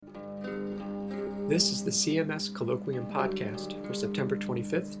This is the CMS Colloquium podcast for September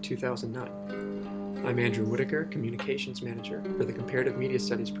 25th, 2009. I'm Andrew Whitaker, Communications Manager for the Comparative Media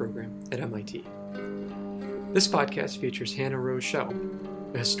Studies program at MIT. This podcast features Hannah Rose Schell,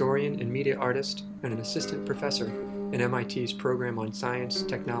 a historian and media artist and an assistant professor in MIT's program on science,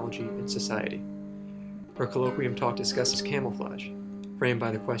 technology, and society. Her colloquium talk discusses camouflage, framed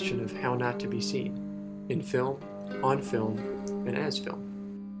by the question of how not to be seen, in film, on film, and as film.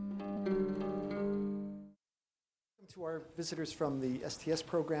 To our visitors from the STS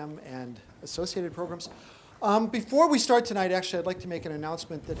program and associated programs. Before we start tonight, actually, I'd like to make an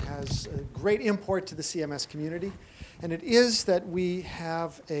announcement that has a great import to the CMS community, and it is that we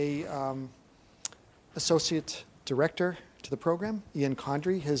have a associate director to the program. Ian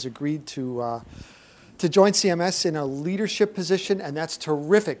Condry has agreed to join CMS in a leadership position, and that's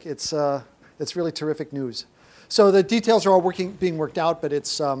terrific. It's really terrific news. So the details are all being worked out, but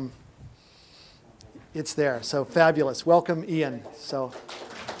it's there, so fabulous. Welcome, Ian. So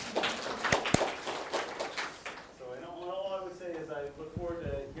all I would say is I look forward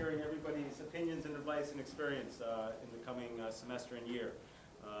to hearing everybody's opinions and advice and experience in the coming semester and year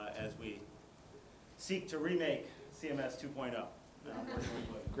as we seek to remake CMS 2.0.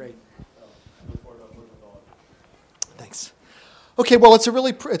 Great. So I look forward to working with all of you. Thanks. Okay, well,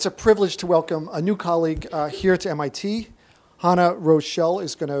 it's a privilege to welcome a new colleague here to MIT. Hannah Rose Schell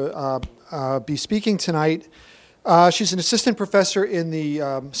is going to be speaking tonight. She's an assistant professor in the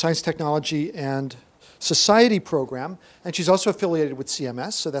Science, Technology, and Society program, and she's also affiliated with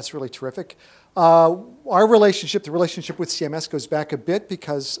CMS, so that's really terrific. The relationship with CMS goes back a bit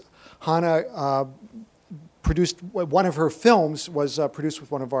because Hannah produced one of her films was produced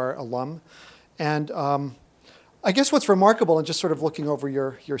with one of our alum, and I guess what's remarkable, and just sort of looking over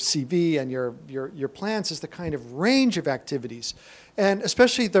your CV and your plans, is the kind of range of activities, and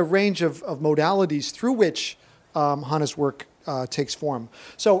especially the range of modalities through which Hannah's work takes form.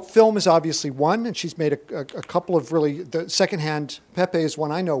 So film is obviously one, and she's made a couple of really, the secondhand Pepe is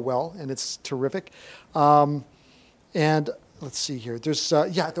one I know well, and it's terrific. And let's see here, there's,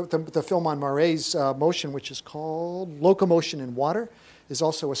 the film on Marais' motion, which is called Locomotion in Water, is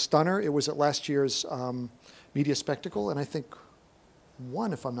also a stunner. It was at last year's Media Spectacle, and I think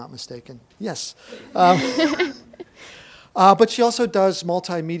won, if I'm not mistaken. Yes. But she also does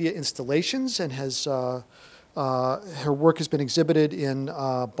multimedia installations and has her work has been exhibited in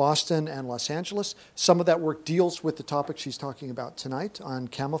Boston and Los Angeles. Some of that work deals with the topic she's talking about tonight on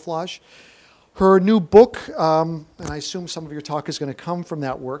camouflage. Her new book, and I assume some of your talk is going to come from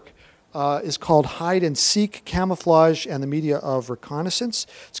that work, is called Hide and Seek, Camouflage and the Media of Reconnaissance.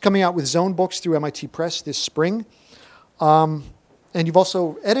 It's coming out with Zone Books through MIT Press this spring. And you've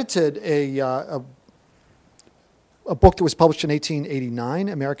also edited a book that was published in 1889,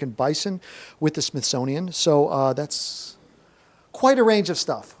 American Bison, with the Smithsonian. So that's quite a range of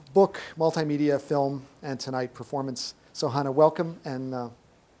stuff. Book, multimedia, film, and tonight performance. So Hannah, welcome, and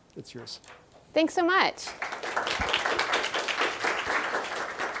it's yours. Thanks so much.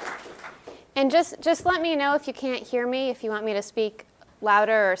 And just let me know if you can't hear me, if you want me to speak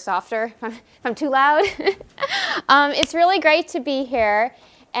louder or softer, if I'm too loud. It's really great to be here,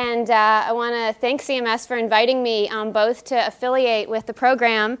 and I want to thank CMS for inviting me both to affiliate with the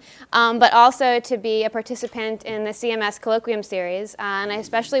program, but also to be a participant in the CMS Colloquium series. And I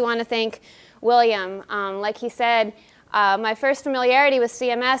especially want to thank William. Like he said, my first familiarity with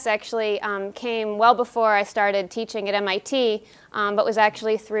CMS actually came well before I started teaching at MIT, but was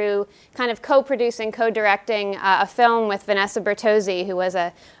actually through kind of co-producing, co-directing a film with Vanessa Bertozzi, who was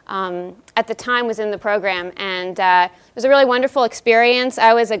at the time was in the program. And it was a really wonderful experience.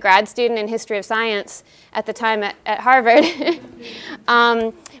 I was a grad student in history of science at the time at Harvard.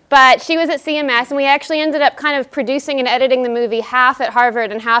 But she was at CMS, and we actually ended up kind of producing and editing the movie half at Harvard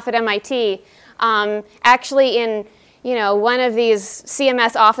and half at MIT. Actually in one of these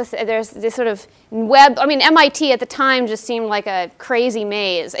CMS offices, there's this sort of MIT at the time just seemed like a crazy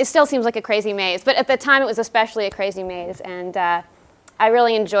maze. It still seems like a crazy maze, but at the time it was especially a crazy maze. And I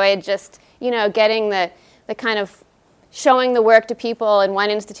really enjoyed just, getting the kind of showing the work to people in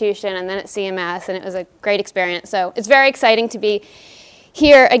one institution and then at CMS, and it was a great experience. So it's very exciting to be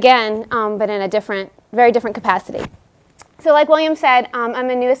here again, but in a very different capacity. So like William said, I'm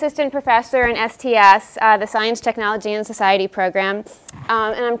a new assistant professor in STS, the Science, Technology, and Society program.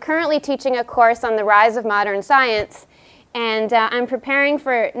 And I'm currently teaching a course on the rise of modern science. And I'm preparing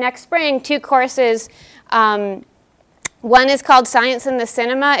for next spring 2 courses. One is called Science in the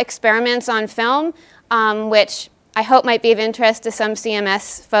Cinema, Experiments on Film, which I hope might be of interest to some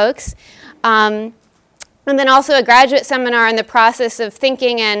CMS folks. and then also a graduate seminar in the process of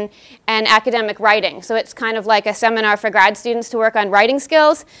thinking and academic writing. So it's kind of like a seminar for grad students to work on writing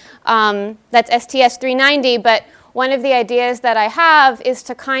skills. That's STS 390, but one of the ideas that I have is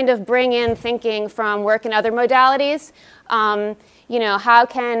to kind of bring in thinking from work in other modalities. How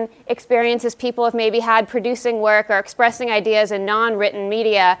can experiences people have maybe had producing work or expressing ideas in non-written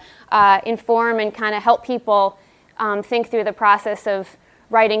media inform and kind of help people think through the process of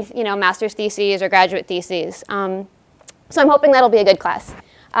writing, master's theses or graduate theses. So I'm hoping that'll be a good class.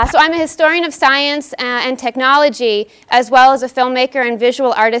 So I'm a historian of science and technology, as well as a filmmaker and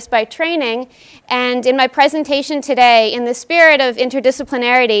visual artist by training. And in my presentation today, in the spirit of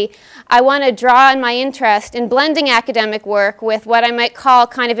interdisciplinarity, I want to draw on my interest in blending academic work with what I might call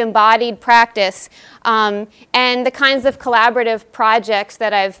kind of embodied practice, and the kinds of collaborative projects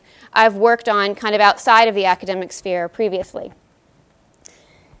that I've worked on kind of outside of the academic sphere previously.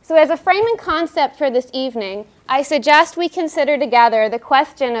 So as a framing concept for this evening, I suggest we consider together the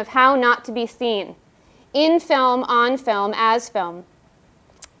question of how not to be seen, in film, on film, as film.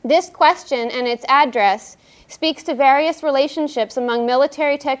 This question and its address speaks to various relationships among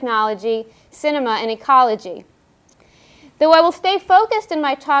military technology, cinema, and ecology. Though I will stay focused in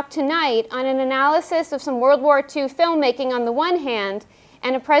my talk tonight on an analysis of some World War II filmmaking on the one hand,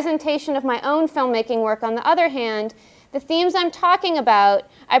 and a presentation of my own filmmaking work on the other hand, the themes I'm talking about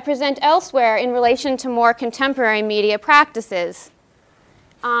I present elsewhere in relation to more contemporary media practices.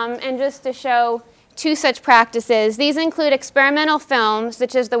 And just to show two such practices, these include experimental films,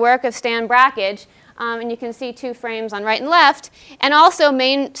 such as the work of Stan Brakhage, and you can see two frames on right and left, and also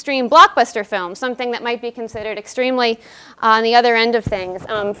mainstream blockbuster films, something that might be considered extremely on the other end of things.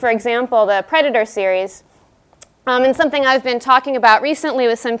 For example, the Predator series. And something I've been talking about recently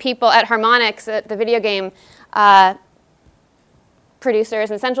with some people at Harmonix, the video game producers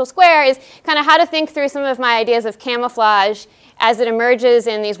in Central Square, is kind of how to think through some of my ideas of camouflage as it emerges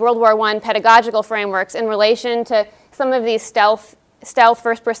in these World War I pedagogical frameworks in relation to some of these stealth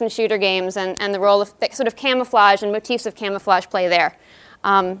first-person shooter games and the role of sort of camouflage and motifs of camouflage play there.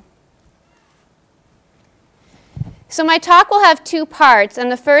 So my talk will have two parts,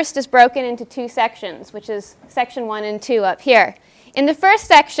 and the first is broken into two sections, which is section 1 and 2 up here. In the first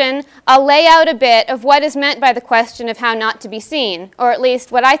section, I'll lay out a bit of what is meant by the question of how not to be seen, or at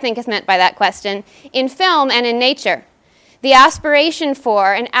least what I think is meant by that question, in film and in nature. The aspiration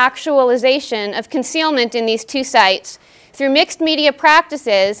for and actualization of concealment in these two sites through mixed media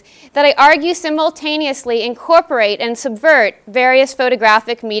practices that I argue simultaneously incorporate and subvert various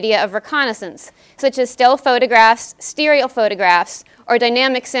photographic media of reconnaissance, such as still photographs, stereo photographs, or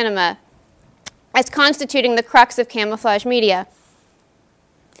dynamic cinema, as constituting the crux of camouflage media.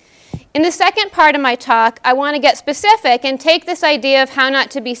 In the second part of my talk, I want to get specific and take this idea of how not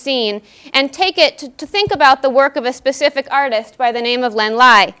to be seen and take it to think about the work of a specific artist by the name of Len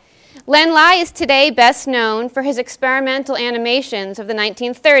Lye. Len Lye is today best known for his experimental animations of the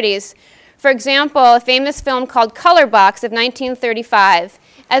 1930s. For example, a famous film called Color Box of 1935,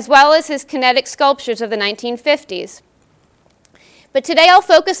 as well as his kinetic sculptures of the 1950s. But today I'll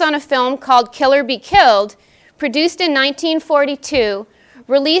focus on a film called Kill or Be Killed, produced in 1942,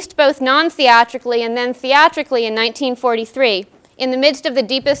 released both non-theatrically and then theatrically in 1943, in the midst of the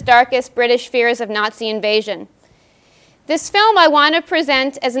deepest, darkest British fears of Nazi invasion. This film I want to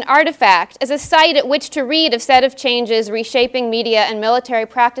present as an artifact, as a site at which to read a set of changes reshaping media and military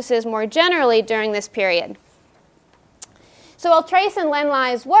practices more generally during this period. So I'll trace in Len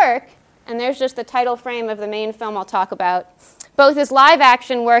Lye's work, and there's just the title frame of the main film I'll talk about, both his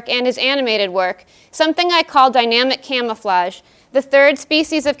live-action work and his animated work, something I call dynamic camouflage, the third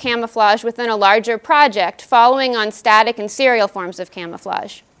species of camouflage within a larger project, following on static and serial forms of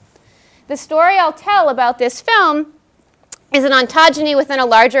camouflage. The story I'll tell about this film is an ontogeny within a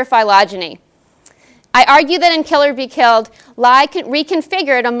larger phylogeny. I argue that in Kill or Be Killed, Lye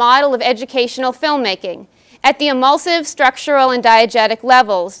reconfigured a model of educational filmmaking at the emulsive, structural, and diegetic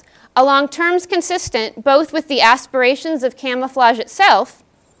levels, along terms consistent both with the aspirations of camouflage itself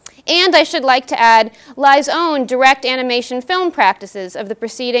and, I should like to add, Lye's own direct animation film practices of the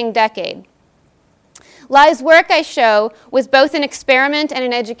preceding decade. Lye's work, I show, was both an experiment and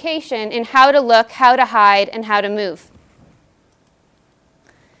an education in how to look, how to hide, and how to move.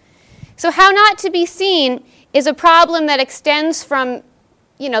 So how not to be seen is a problem that extends from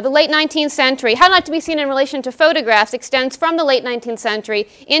the late 19th century. How not to be seen in relation to photographs extends from the late 19th century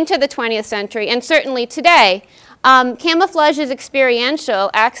into the 20th century, and certainly today. Camouflage is experiential,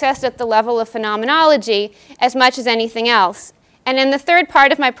 accessed at the level of phenomenology as much as anything else. And in the third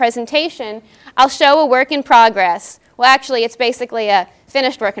part of my presentation, I'll show a work in progress. Well, actually, it's basically a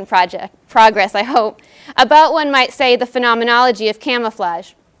finished work in progress, I hope, about, one might say, the phenomenology of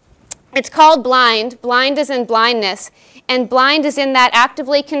camouflage. It's called blind. Blind is in blindness, and blind is in that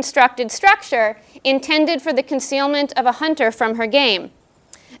actively constructed structure intended for the concealment of a hunter from her game.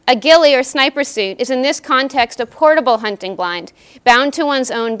 A ghillie or sniper suit is in this context a portable hunting blind, bound to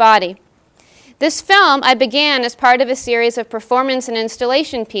one's own body. This film I began as part of a series of performance and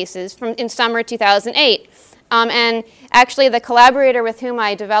installation pieces in summer 2008. And actually the collaborator with whom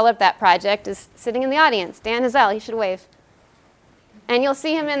I developed that project is sitting in the audience, Dan Hazel. He should wave. And you'll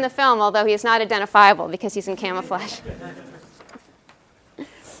see him in the film, although he is not identifiable because he's in camouflage.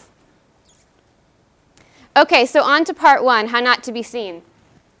 Okay, so on to part one, how not to be seen.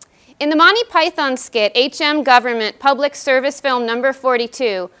 In the Monty Python skit, HM Government Public Service Film number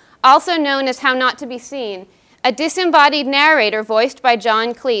 42, also known as How Not to Be Seen, a disembodied narrator voiced by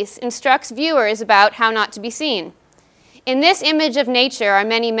John Cleese instructs viewers about how not to be seen. In this image of nature are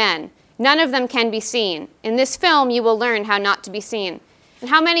many men. None of them can be seen. In this film, you will learn how not to be seen. And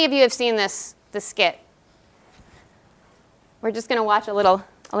how many of you have seen this skit? We're just going to watch a little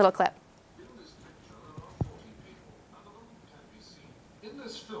clip. In this picture, there are 40 people. None of them can be seen. In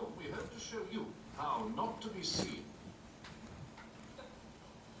this film, we hope to show you how not to be seen.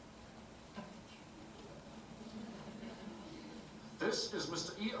 This is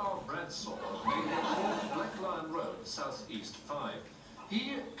Mr. E.R. Bradshaw, named Black Lion Road, Southeast 5.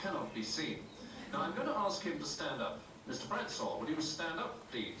 He cannot be seen. Now I'm going to ask him to stand up. Mr. Bradshaw, will you stand up,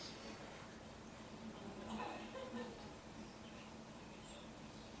 please?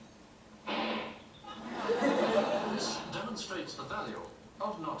 This demonstrates the value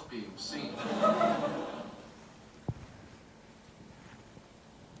of not being seen.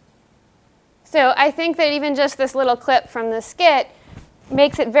 So I think that even just this little clip from the skit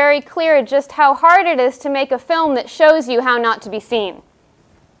makes it very clear just how hard it is to make a film that shows you how not to be seen.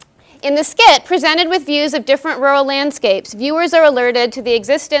 In the skit, presented with views of different rural landscapes, viewers are alerted to the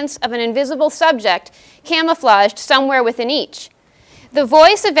existence of an invisible subject camouflaged somewhere within each. The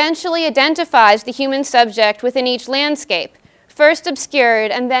voice eventually identifies the human subject within each landscape, first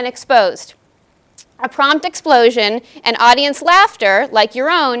obscured and then exposed. A prompt explosion and audience laughter, like your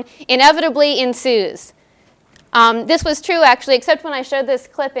own, inevitably ensues. This was true, actually, except when I showed this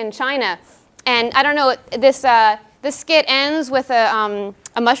clip in China. And I don't know, this skit ends with a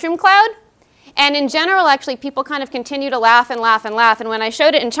mushroom cloud. And in general, actually, people kind of continue to laugh and laugh and laugh. And when I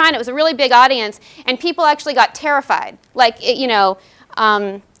showed it in China, it was a really big audience, and people actually got terrified.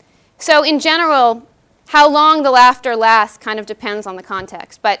 So in general, how long the laughter lasts kind of depends on the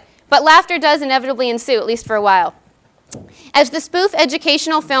context. But laughter does inevitably ensue, at least for a while. As the spoof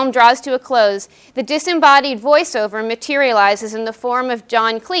educational film draws to a close, the disembodied voiceover materializes in the form of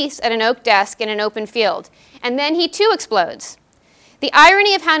John Cleese at an oak desk in an open field. And then he too explodes. The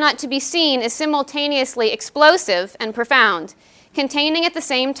irony of How Not to Be Seen is simultaneously explosive and profound, containing at the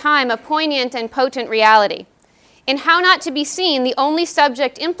same time a poignant and potent reality. In How Not to Be Seen, the only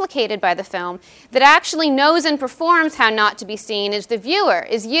subject implicated by the film that actually knows and performs how not to be seen is the viewer,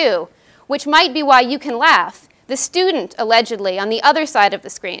 is you, which might be why you can laugh, the student, allegedly, on the other side of the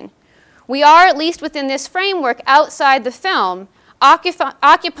screen. We are, at least within this framework, outside the film,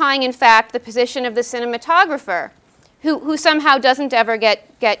 occupying, in fact, the position of the cinematographer, who somehow doesn't ever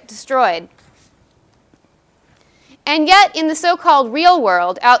get destroyed. And yet, in the so-called real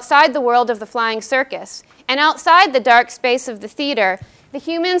world, outside the world of the flying circus, and outside the dark space of the theater, the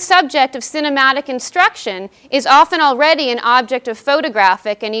human subject of cinematic instruction is often already an object of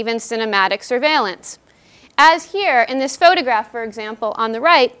photographic and even cinematic surveillance. As here, in this photograph, for example, on the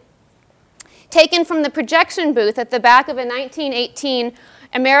right, taken from the projection booth at the back of a 1918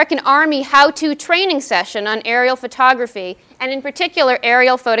 American Army how-to training session on aerial photography, and in particular,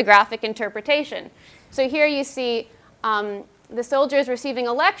 aerial photographic interpretation. So here you see the soldiers receiving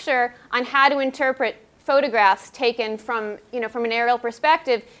a lecture on how to interpret photographs taken from an aerial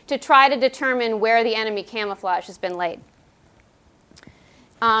perspective to try to determine where the enemy camouflage has been laid.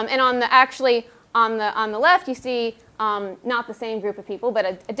 And on the left, you see not the same group of people,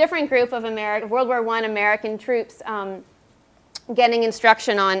 but a different group of World War I American troops getting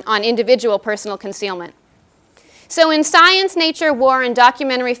instruction on individual personal concealment. So in science, nature, war, and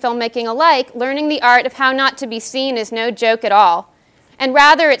documentary filmmaking alike, learning the art of how not to be seen is no joke at all. And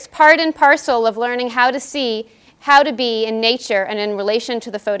rather, it's part and parcel of learning how to see, how to be in nature and in relation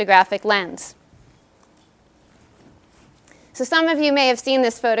to the photographic lens. So some of you may have seen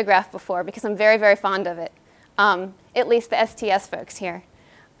this photograph before because I'm very, very fond of it, at least the STS folks here.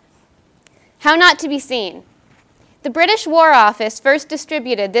 How not to be seen. The British War Office first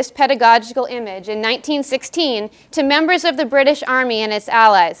distributed this pedagogical image in 1916 to members of the British Army and its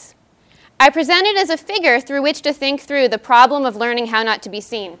allies. I present it as a figure through which to think through the problem of learning how not to be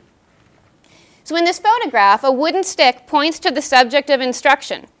seen. So in this photograph, a wooden stick points to the subject of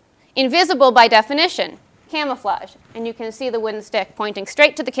instruction, invisible by definition, camouflage. And you can see the wooden stick pointing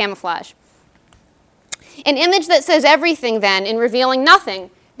straight to the camouflage. An image that says everything, then, in revealing nothing,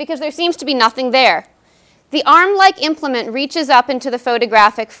 because there seems to be nothing there. The arm-like implement reaches up into the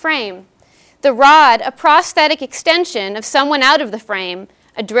photographic frame. The rod, a prosthetic extension of someone out of the frame,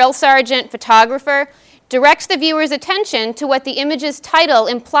 a drill sergeant, photographer, directs the viewer's attention to what the image's title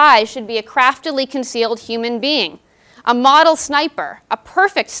implies should be a craftily concealed human being, a model sniper, a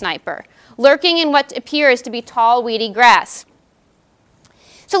perfect sniper, lurking in what appears to be tall, weedy grass.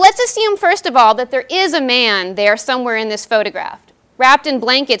 So let's assume, first of all, that there is a man there somewhere in this photograph, wrapped in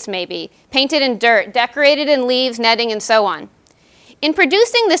blankets maybe, painted in dirt, decorated in leaves, netting, and so on. In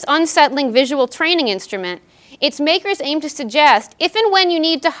producing this unsettling visual training instrument, its makers aim to suggest, if and when you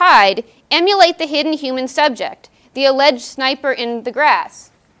need to hide, emulate the hidden human subject, the alleged sniper in the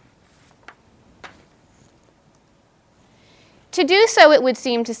grass. To do so, it would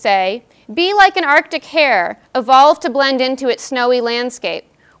seem to say, be like an Arctic hare, evolved to blend into its snowy landscape,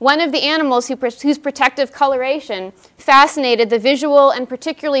 one of the animals whose protective coloration fascinated the visual and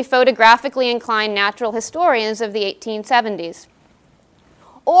particularly photographically inclined natural historians of the 1870s.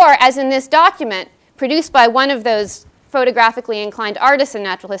 Or, as in this document, produced by one of those photographically inclined artists and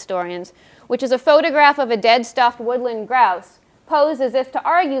natural historians, which is a photograph of a dead stuffed woodland grouse, posed as if to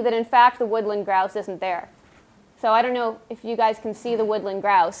argue that in fact the woodland grouse isn't there. So I don't know if you guys can see the woodland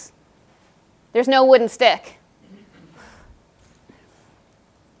grouse. There's no wooden stick.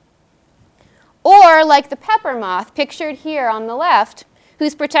 Or like the pepper moth pictured here on the left,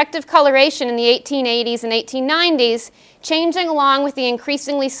 whose protective coloration in the 1880s and 1890s, changing along with the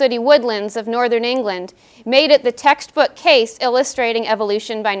increasingly sooty woodlands of northern England, made it the textbook case illustrating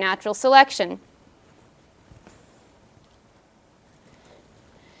evolution by natural selection.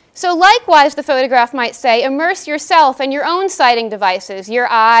 So likewise, the photograph might say, immerse yourself and your own sighting devices, your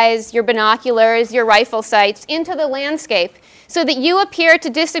eyes, your binoculars, your rifle sights, into the landscape, so that you appear to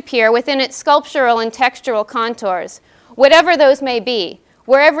disappear within its sculptural and textural contours, whatever those may be,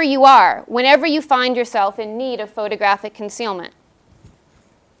 wherever you are, whenever you find yourself in need of photographic concealment.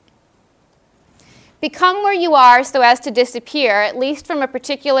 Become where you are so as to disappear, at least from a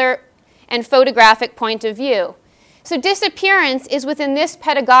particular and photographic point of view. So disappearance is within this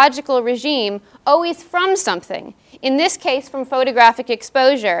pedagogical regime always from something, in this case from photographic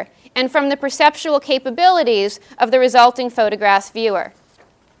exposure, and from the perceptual capabilities of the resulting photograph's viewer.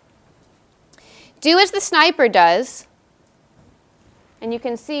 Do as the sniper does, and you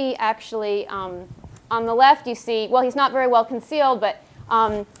can see actually on the left you see, well, he's not very well concealed, but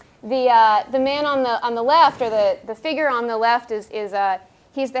the man on the left, or the figure on the left is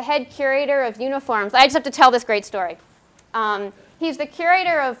he's the head curator of uniforms. I just have to tell this great story. He's the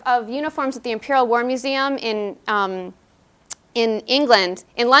curator of uniforms at the Imperial War Museum in England,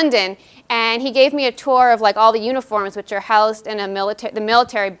 in London, and he gave me a tour of like all the uniforms which are housed in the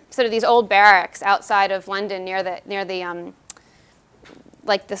military, sort of these old barracks outside of London near the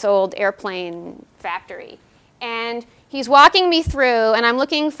like this old airplane factory. And he's walking me through, and I'm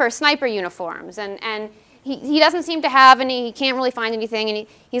looking for sniper uniforms, and he doesn't seem to have any, he can't really find anything, and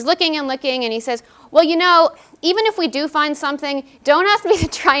he's looking and looking, and he says, well, you know, even if we do find something, don't ask me to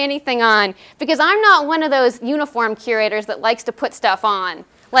try anything on, because I'm not one of those uniform curators that likes to put stuff on.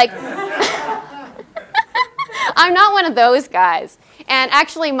 Like, I'm not one of those guys. And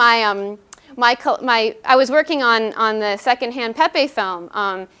actually, I was working on the secondhand Pepe film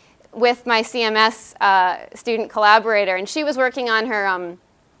with my CMS student collaborator, and she was working on her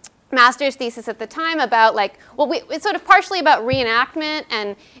master's thesis at the time about it's sort of partially about reenactment,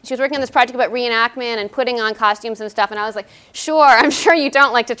 and she was working on this project about reenactment and putting on costumes and stuff, and I was like, sure, I'm sure you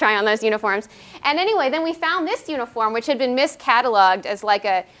don't like to try on those uniforms. And anyway, then we found this uniform, which had been miscatalogued as like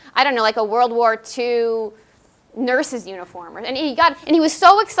a World War II nurse's uniform. And he was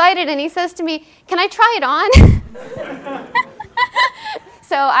so excited, and he says to me, can I try it on?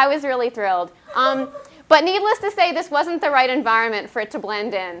 So I was really thrilled. But needless to say, this wasn't the right environment for it to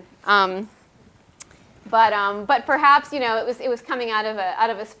blend in. But perhaps, you know, it was coming out of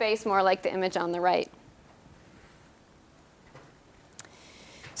a space more like the image on the right.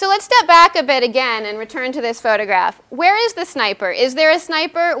 So let's step back a bit again and return to this photograph. Where is the sniper? Is there a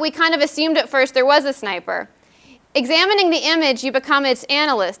sniper? We kind of assumed at first there was a sniper. Examining the image, you become its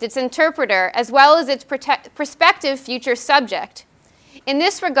analyst, its interpreter, as well as its prospective future subject. In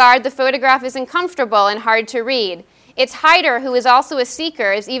this regard, the photograph is uncomfortable and hard to read. It's hider, who is also a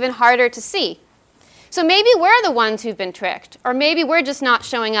seeker, is even harder to see. So maybe we're the ones who've been tricked, or maybe we're just not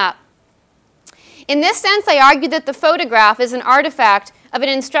showing up. In this sense, I argue that the photograph is an artifact of an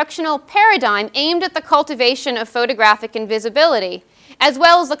instructional paradigm aimed at the cultivation of photographic invisibility, as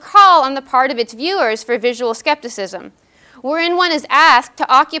well as a call on the part of its viewers for visual skepticism, wherein one is asked to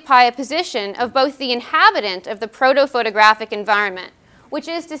occupy a position of both the inhabitant of the proto-photographic environment, which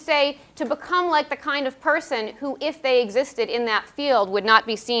is to say, to become like the kind of person who, if they existed in that field, would not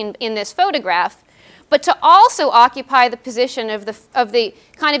be seen in this photograph, but to also occupy the position of the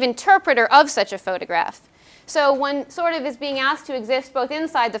kind of interpreter of such a photograph. So one sort of is being asked to exist both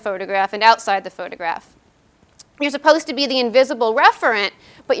inside the photograph and outside the photograph. You're supposed to be the invisible referent,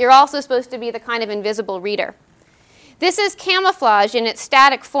 but you're also supposed to be the kind of invisible reader. This is camouflage in its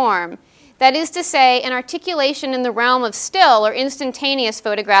static form, that is to say, an articulation in the realm of still or instantaneous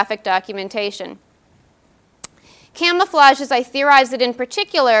photographic documentation. Camouflage, as I theorize it in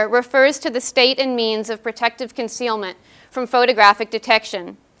particular, refers to the state and means of protective concealment from photographic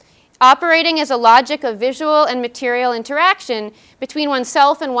detection, operating as a logic of visual and material interaction between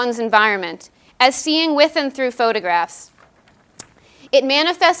oneself and one's environment, as seeing with and through photographs. It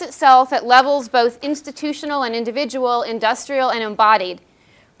manifests itself at levels both institutional and individual, industrial and embodied.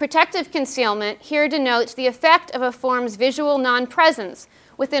 Protective concealment here denotes the effect of a form's visual non-presence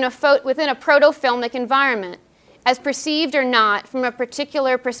within a proto-filmic environment, as perceived or not from a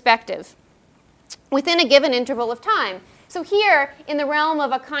particular perspective, within a given interval of time. So here, in the realm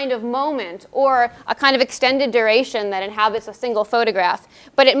of a kind of moment or a kind of extended duration that inhabits a single photograph,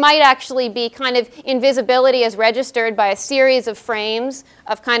 but it might actually be kind of invisibility as registered by a series of frames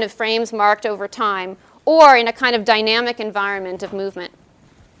marked over time, or in a kind of dynamic environment of movement.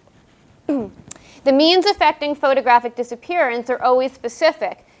 The means affecting photographic disappearance are always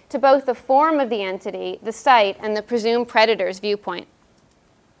specific to both the form of the entity, the site, and the presumed predator's viewpoint.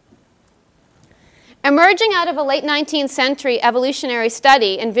 Emerging out of a late 19th century evolutionary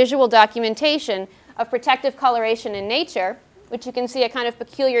study and visual documentation of protective coloration in nature, which you can see a kind of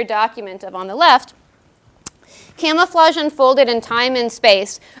peculiar document of on the left, camouflage unfolded in time and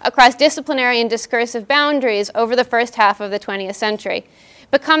space across disciplinary and discursive boundaries over the first half of the 20th century,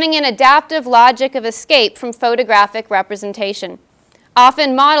 becoming an adaptive logic of escape from photographic representation,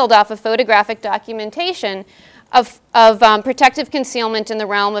 often modeled off of photographic documentation of protective concealment in the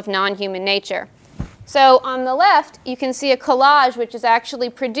realm of non-human nature. So on the left, you can see a collage which is actually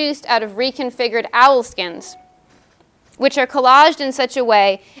produced out of reconfigured owl skins, which are collaged in such a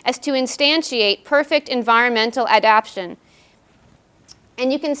way as to instantiate perfect environmental adaptation.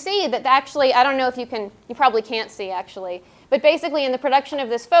 And you can see that actually, I don't know if you probably can't see actually, but basically in the production of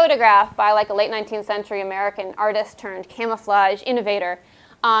this photograph by like a late 19th century American artist turned camouflage innovator,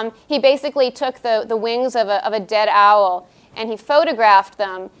 he basically took the wings of a dead owl and he photographed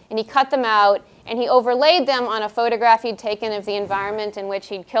them and he cut them out and he overlaid them on a photograph he'd taken of the environment in which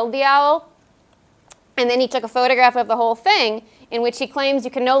he'd killed the owl. And then he took a photograph of the whole thing in which he claims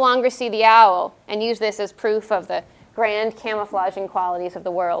you can no longer see the owl and use this as proof of the grand camouflaging qualities of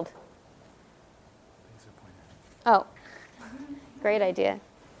the world. Oh, great idea.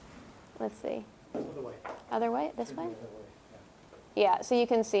 Let's see. Other way? This way? Yeah, so you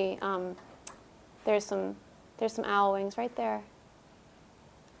can see there's some owl wings right there.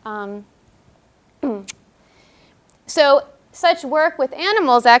 So such work with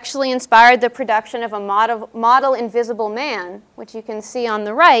animals actually inspired the production of a model invisible man, which you can see on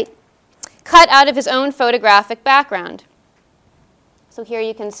the right, cut out of his own photographic background. So here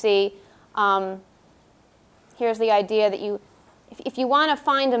you can see, here's the idea that if you want to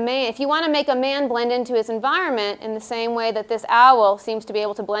find a man, if you want to make a man blend into his environment in the same way that this owl seems to be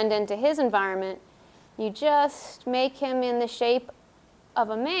able to blend into his environment, you just make him in the shape of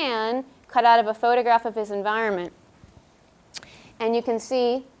a man cut out of a photograph of his environment. And you can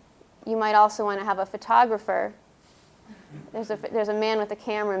see, you might also want to have a photographer. There's a man with a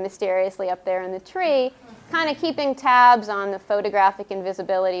camera mysteriously up there in the tree, kind of keeping tabs on the photographic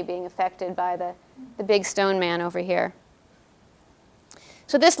invisibility being affected by the big stone man over here.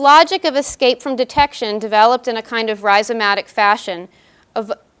 So this logic of escape from detection developed in a kind of rhizomatic fashion,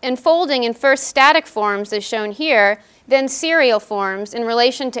 of unfolding in first static forms as shown here, then serial forms in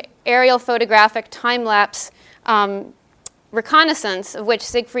relation to aerial photographic time-lapse reconnaissance, of which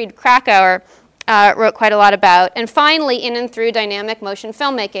Siegfried Krakauer wrote quite a lot about, and finally in and through dynamic motion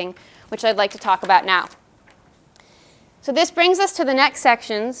filmmaking, which I'd like to talk about now. So this brings us to the next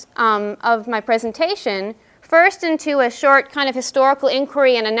sections of my presentation, first into a short kind of historical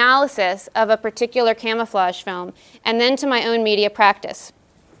inquiry and analysis of a particular camouflage film, and then to my own media practice.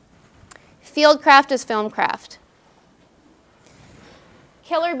 Fieldcraft is filmcraft.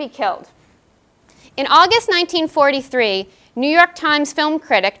 Kill or Be Killed. In August 1943, New York Times film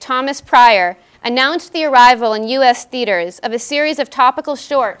critic Thomas Pryor announced the arrival in U.S. theaters of a series of topical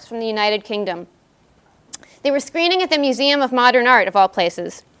shorts from the United Kingdom. They were screening at the Museum of Modern Art, of all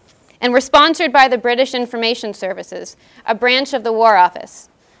places, and were sponsored by the British Information Services, a branch of the War Office.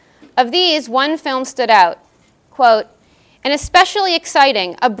 Of these, one film stood out, quote, "An especially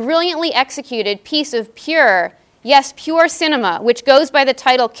exciting, a brilliantly executed piece of pure, yes, pure cinema, which goes by the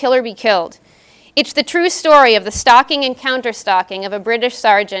title Kill or Be Killed. It's the true story of the stalking and counter-stalking of a British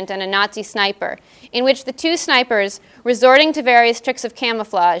sergeant and a Nazi sniper, in which the two snipers, resorting to various tricks of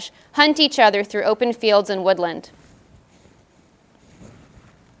camouflage, hunt each other through open fields and woodland."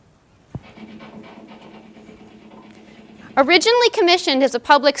 Originally commissioned as a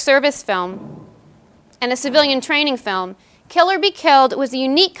public service film and a civilian training film, Kill or Be Killed was a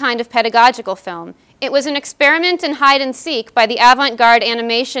unique kind of pedagogical film. It was an experiment in hide and seek by the avant-garde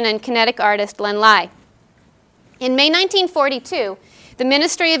animation and kinetic artist Len Lai. In May 1942, the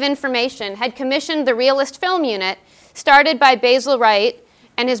Ministry of Information had commissioned the Realist Film Unit, started by Basil Wright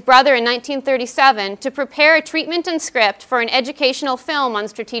and his brother in 1937, to prepare a treatment and script for an educational film on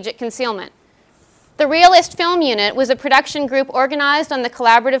strategic concealment. The Realist Film Unit was a production group organized on the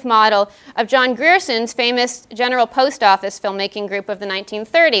collaborative model of John Grierson's famous General Post Office filmmaking group of the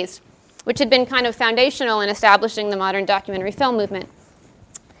 1930s, which had been kind of foundational in establishing the modern documentary film movement.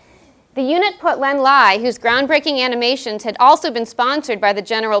 The unit put Len Lai, whose groundbreaking animations had also been sponsored by the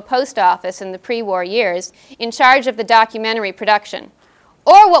General Post Office in the pre-war years, in charge of the documentary production,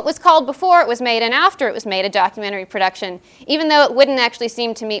 or what was called before it was made and after it was made a documentary production, even though it wouldn't actually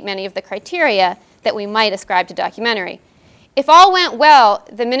seem to meet many of the criteria that we might ascribe to documentary. If all went well,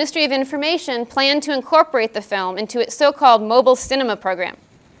 the Ministry of Information planned to incorporate the film into its so-called mobile cinema program.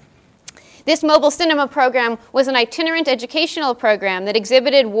 This mobile cinema program was an itinerant educational program that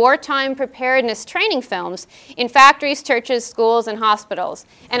exhibited wartime preparedness training films in factories, churches, schools, and hospitals.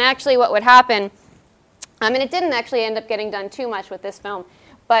 And actually what would happen, and it didn't actually end up getting done too much with this film,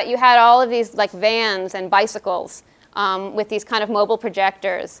 but you had all of these like vans and bicycles with these kind of mobile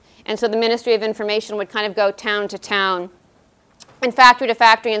projectors. And so the Ministry of Information would kind of go town to town and factory to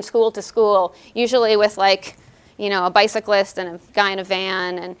factory and school to school, usually with like, you know, a bicyclist and a guy in a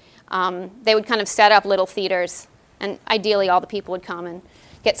van, and they would kind of set up little theaters, and ideally all the people would come and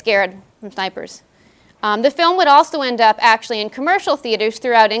get scared from snipers. The film would also end up actually in commercial theaters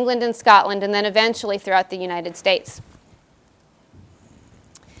throughout England and Scotland, and then eventually throughout the United States.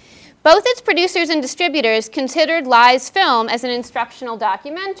 Both its producers and distributors considered Lai's film as an instructional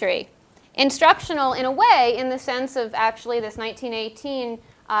documentary. Instructional in a way, in the sense of actually this 1918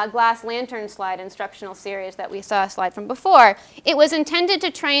 Glass Lantern slide instructional series that we saw a slide from before. It was intended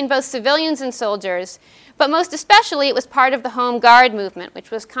to train both civilians and soldiers, but most especially it was part of the Home Guard movement, which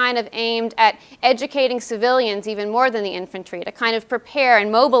was kind of aimed at educating civilians even more than the infantry, to kind of prepare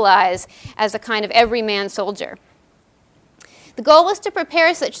and mobilize as a kind of everyman soldier. The goal was to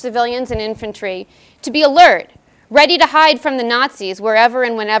prepare such civilians and infantry to be alert, ready to hide from the Nazis wherever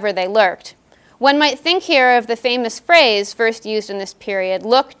and whenever they lurked. One might think here of the famous phrase first used in this period,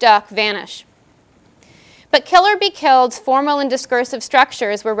 look, duck, vanish. But Kill or Be Killed's formal and discursive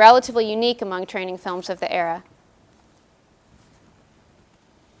structures were relatively unique among training films of the era.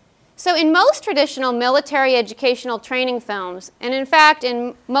 So in most traditional military educational training films, and in fact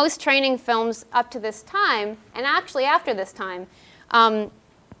in most training films up to this time, and actually after this time,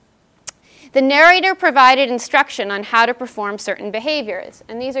 the narrator provided instruction on how to perform certain behaviors.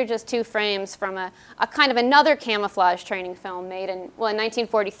 And these are just two frames from a kind of another camouflage training film made in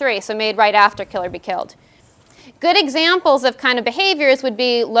 1943, so made right after Kill or Be Killed. Good examples of kind of behaviors would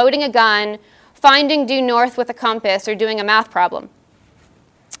be loading a gun, finding due north with a compass, or doing a math problem.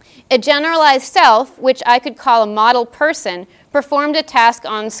 A generalized self, which I could call a model person, performed a task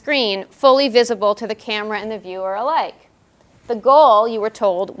on screen, fully visible to the camera and the viewer alike. The goal, you were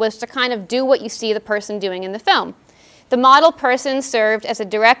told, was to kind of do what you see the person doing in the film. The model person served as a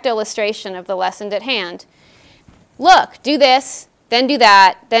direct illustration of the lesson at hand. Look, do this, then do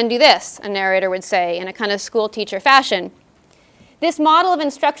that, then do this, a narrator would say in a kind of school teacher fashion. This model of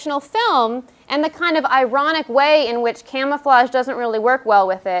instructional film and the kind of ironic way in which camouflage doesn't really work well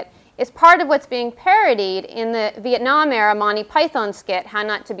with it is part of what's being parodied in the Vietnam-era Monty Python skit, How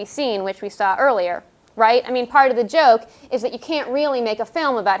Not to Be Seen, which we saw earlier. Right? I mean, part of the joke is that you can't really make a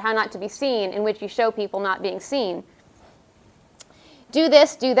film about how not to be seen in which you show people not being seen. Do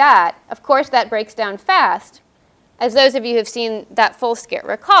this, do that. Of course, that breaks down fast, as those of you who have seen that full skit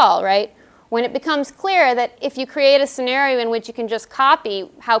recall, right? When it becomes clear that if you create a scenario in which you can just copy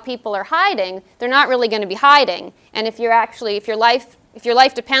how people are hiding, they're not really going to be hiding. And if your life if your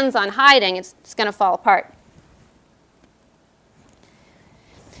life depends on hiding, it's going to fall apart.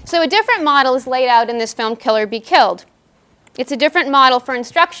 So a different model is laid out in this film, Kill or Be Killed. It's a different model for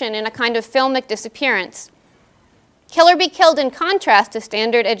instruction in a kind of filmic disappearance. Kill or Be Killed, in contrast to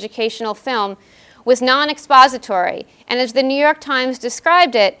standard educational film, was non-expository, and as the New York Times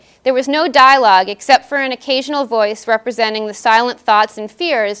described it, there was no dialogue except for an occasional voice representing the silent thoughts and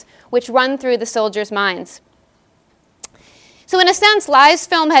fears which run through the soldiers' minds. So in a sense, Lies'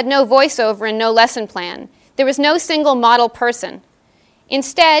 film had no voiceover and no lesson plan. There was no single model person.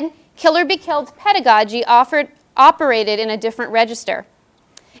 Instead, Kill or Be Killed's pedagogy operated in a different register.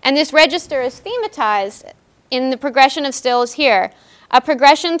 And this register is thematized in the progression of stills here, a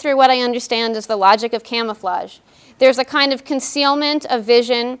progression through what I understand as the logic of camouflage. There's a kind of concealment of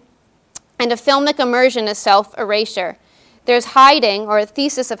vision and a filmic immersion as self-erasure. There's hiding, or a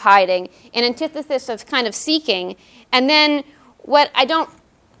thesis of hiding, an antithesis of kind of seeking, and then what I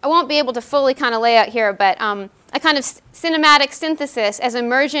won't be able to fully kind of lay out here, but a kind of cinematic synthesis as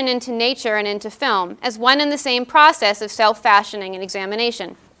immersion into nature and into film, as one and the same process of self-fashioning and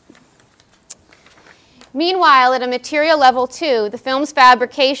examination. Meanwhile, at a material level too, the film's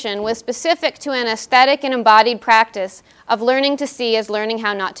fabrication was specific to an aesthetic and embodied practice of learning to see as learning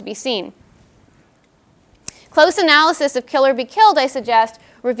how not to be seen. Close analysis of Kill or Be Killed, I suggest,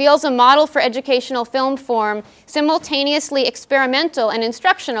 reveals a model for educational film form simultaneously experimental and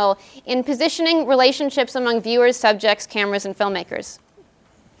instructional in positioning relationships among viewers, subjects, cameras, and filmmakers.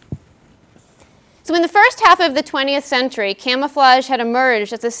 So in the first half of the 20th century, camouflage had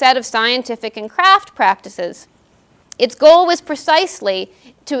emerged as a set of scientific and craft practices. Its goal was precisely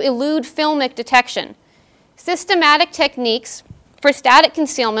to elude filmic detection. Systematic techniques for static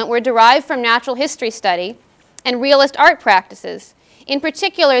concealment were derived from natural history study and realist art practices, in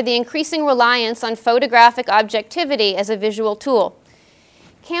particular the increasing reliance on photographic objectivity as a visual tool.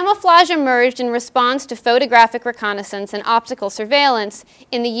 Camouflage emerged in response to photographic reconnaissance and optical surveillance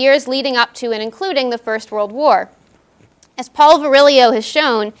in the years leading up to and including the First World War. As Paul Virilio has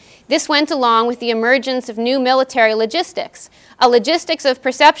shown, this went along with the emergence of new military logistics, a logistics of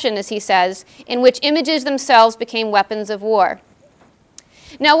perception, as he says, in which images themselves became weapons of war.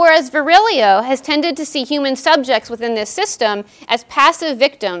 Now, whereas Virilio has tended to see human subjects within this system as passive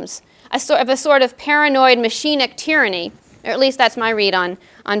victims of a sort of paranoid machinic tyranny, or at least that's my read on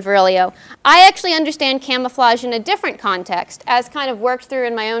Virilio, I actually understand camouflage in a different context, as kind of worked through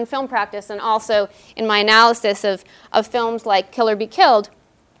in my own film practice and also in my analysis of films like Kill or Be Killed.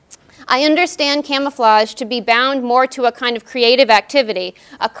 I understand camouflage to be bound more to a kind of creative activity,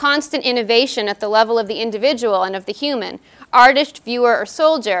 a constant innovation at the level of the individual and of the human, artist, viewer, or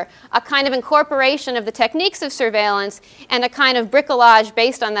soldier, a kind of incorporation of the techniques of surveillance, and a kind of bricolage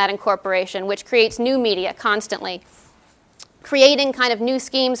based on that incorporation, which creates new media constantly, creating kind of new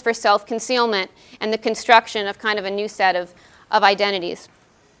schemes for self-concealment and the construction of kind of a new set of identities.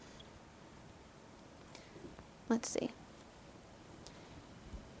 Let's see.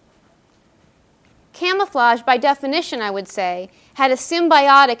 Camouflage, by definition, I would say, had a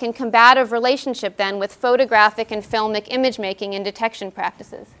symbiotic and combative relationship then with photographic and filmic image-making and detection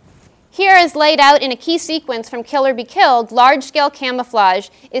practices. Here, as laid out in a key sequence from Kill or Be Killed, large-scale camouflage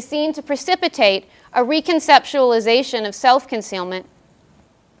is seen to precipitate a reconceptualization of self-concealment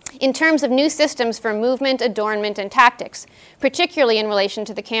in terms of new systems for movement, adornment, and tactics, particularly in relation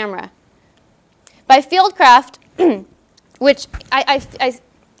to the camera. By fieldcraft,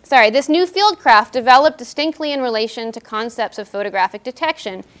 this new fieldcraft developed distinctly in relation to concepts of photographic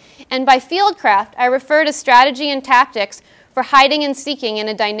detection. And by fieldcraft, I refer to strategy and tactics for hiding and seeking in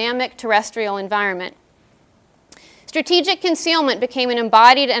a dynamic terrestrial environment. Strategic concealment became an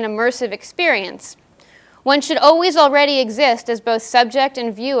embodied and immersive experience. One should always already exist as both subject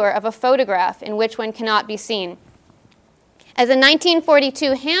and viewer of a photograph in which one cannot be seen. As a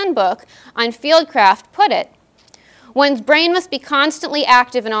 1942 handbook on fieldcraft put it, one's brain must be constantly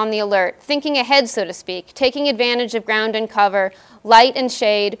active and on the alert, thinking ahead, so to speak, taking advantage of ground and cover, light and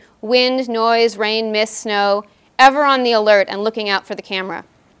shade, wind, noise, rain, mist, snow, ever on the alert and looking out for the camera.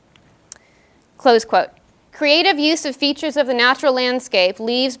 Close quote. Creative use of features of the natural landscape,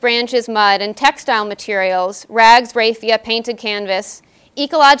 leaves, branches, mud, and textile materials, rags, raffia, painted canvas,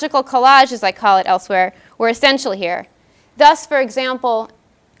 ecological collage, as I call it elsewhere, were essential here. Thus, for example,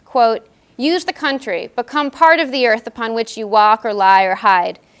 quote, use the country, become part of the earth upon which you walk or lie or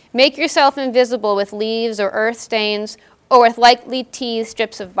hide. Make yourself invisible with leaves or earth stains or with lightly teased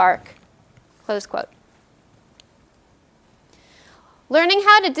strips of bark. Close quote. Learning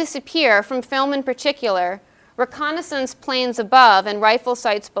how to disappear from film in particular, reconnaissance planes above and rifle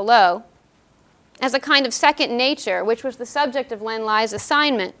sights below, as a kind of second nature, which was the subject of Len Lei's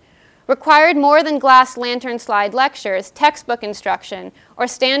assignment, required more than glass lantern slide lectures, textbook instruction, or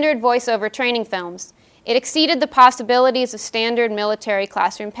standard voiceover training films. It exceeded the possibilities of standard military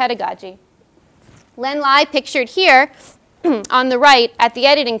classroom pedagogy. Len Lei, pictured here on the right at the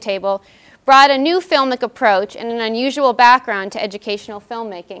editing table, brought a new filmic approach and an unusual background to educational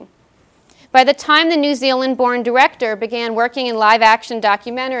filmmaking. By the time the New Zealand-born director began working in live-action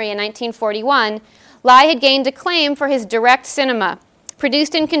documentary in 1941, Lei had gained acclaim for his direct cinema,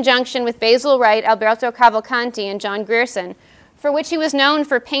 produced in conjunction with Basil Wright, Alberto Cavalcanti, and John Grierson, for which he was known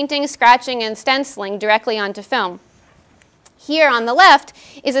for painting, scratching, and stenciling directly onto film. Here on the left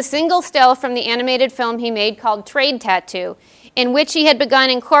is a single still from the animated film he made called Trade Tattoo, in which he had begun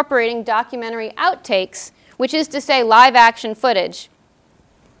incorporating documentary outtakes, which is to say live-action footage.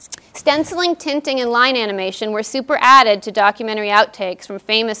 Stenciling, tinting, and line animation were super-added to documentary outtakes from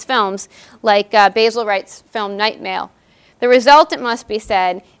famous films like Basil Wright's film Night Mail. The result, it must be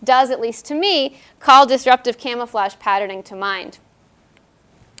said, does, at least to me, call disruptive camouflage patterning to mind.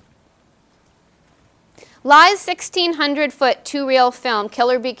 Lei's 1,600-foot two-reel film, Kill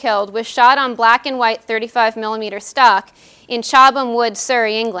or Be Killed, was shot on black and white 35mm stock in Chobham Wood,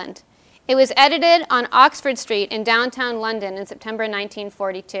 Surrey, England. It was edited on Oxford Street in downtown London in September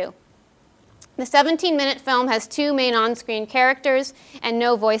 1942. The 17-minute film has two main on-screen characters and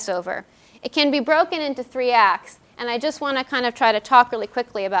no voiceover. It can be broken into 3 acts, and I just want to kind of try to talk really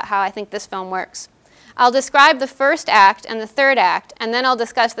quickly about how I think this film works. I'll describe the first act and the third act, and then I'll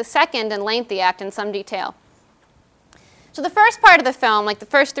discuss the second and lengthy act in some detail. So the first part of the film, like the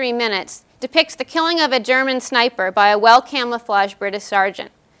first 3 minutes, depicts the killing of a German sniper by a well-camouflaged British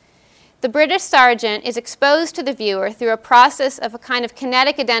sergeant. The British sergeant is exposed to the viewer through a process of a kind of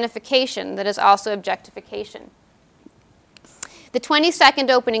kinetic identification that is also objectification. The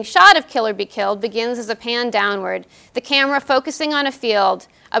 20-second opening shot of Kill or Be Killed begins as a pan downward, the camera focusing on a field,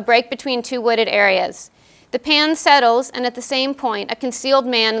 a break between 2 wooded areas. The pan settles, and at the same point, a concealed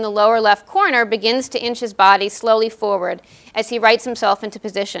man in the lower left corner begins to inch his body slowly forward as he rights himself into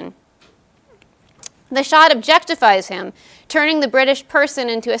position. The shot objectifies him, turning the British person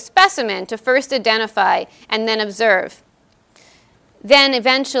into a specimen to first identify and then observe, then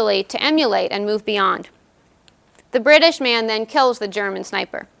eventually to emulate and move beyond. The British man then kills the German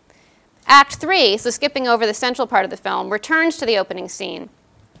sniper. Act 3, so skipping over the central part of the film, returns to the opening scene.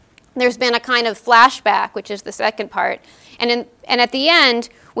 There's been a kind of flashback, which is the second part, and at the end,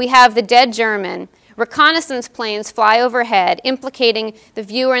 we have the dead German. Reconnaissance planes fly overhead, implicating the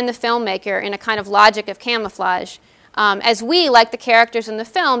viewer and the filmmaker in a kind of logic of camouflage, as we, like the characters in the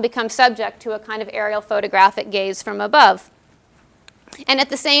film, become subject to a kind of aerial photographic gaze from above. And at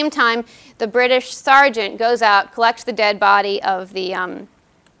the same time, the British sergeant goes out, collects the dead body of the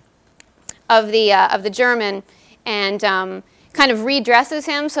German, and kind of redresses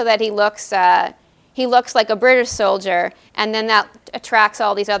him so that he looks like a British soldier, and then that attracts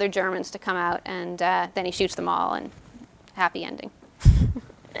all these other Germans to come out, and then he shoots them all, and happy ending.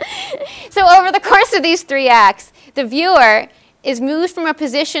 So over the course of these 3 acts, the viewer is moved from a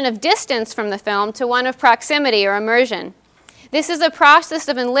position of distance from the film to one of proximity or immersion. This is a process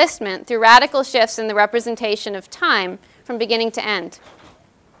of enlistment through radical shifts in the representation of time from beginning to end.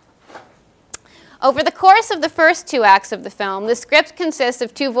 Over the course of the first 2 acts of the film, the script consists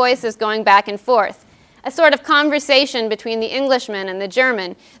of 2 voices going back and forth, a sort of conversation between the Englishman and the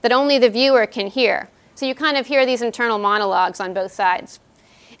German that only the viewer can hear. So you kind of hear these internal monologues on both sides.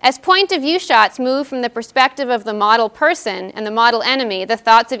 As point-of-view shots move from the perspective of the model person and the model enemy, the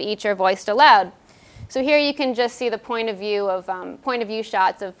thoughts of each are voiced aloud. So here you can just see the point of view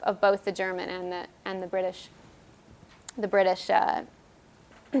shots of both the German and the British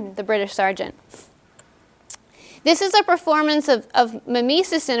sergeant. This is a performance of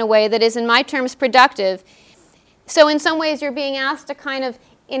mimesis in a way that is, in my terms, productive. So in some ways, you're being asked to kind of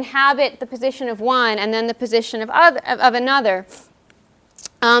inhabit the position of one and then the position of another.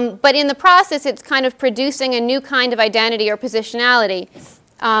 But in the process, it's kind of producing a new kind of identity or positionality.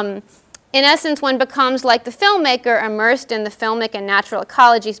 In essence, one becomes like the filmmaker immersed in the filmic and natural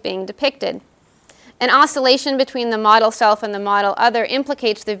ecologies being depicted. An oscillation between the model self and the model other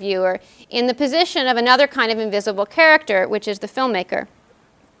implicates the viewer in the position of another kind of invisible character, which is the filmmaker.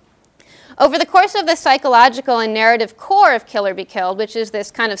 Over the course of the psychological and narrative core of Kill or Be Killed, which is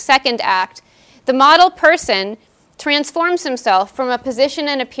this kind of second act, the model person transforms himself from a position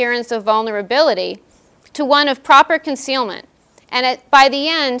and appearance of vulnerability to one of proper concealment. And by the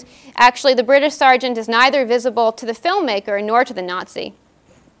end, actually, the British sergeant is neither visible to the filmmaker nor to the Nazi.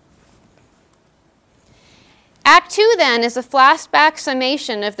 Act 2, then, is a flashback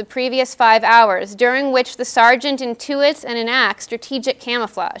summation of the previous 5 hours, during which the sergeant intuits and enacts strategic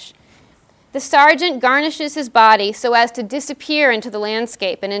camouflage. The sergeant garnishes his body so as to disappear into the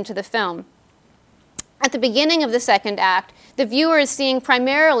landscape and into the film. At the beginning of the second act, the viewer is seeing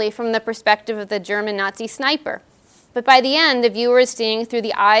primarily from the perspective of the German Nazi sniper. But by the end, the viewer is seeing through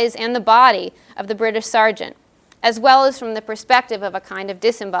the eyes and the body of the British sergeant, as well as from the perspective of a kind of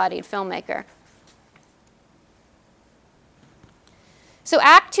disembodied filmmaker. So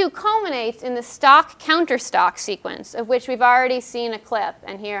Act 2 culminates in the stock counter-stock sequence, of which we've already seen a clip,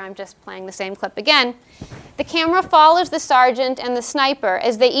 and here I'm just playing the same clip again. The camera follows the sergeant and the sniper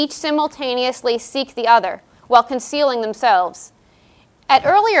as they each simultaneously seek the other, while concealing themselves. At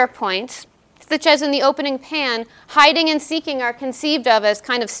earlier points, such as in the opening pan, hiding and seeking are conceived of as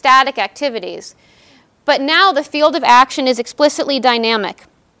kind of static activities. But now the field of action is explicitly dynamic.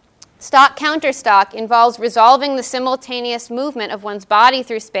 Stock counter-stock involves resolving the simultaneous movement of one's body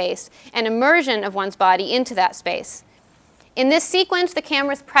through space and immersion of one's body into that space. In this sequence, the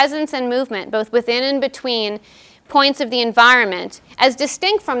camera's presence and movement, both within and between points of the environment, as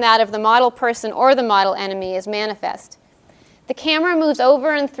distinct from that of the model person or the model enemy, is manifest. The camera moves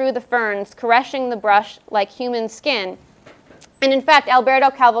over and through the ferns, caressing the brush like human skin. And in fact, Alberto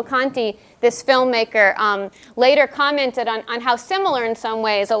Cavalcanti, this filmmaker, later commented on how similar in some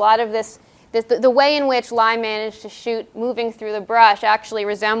ways a lot of the way in which Lai managed to shoot moving through the brush actually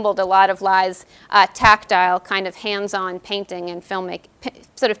resembled a lot of Lai's tactile kind of hands-on painting and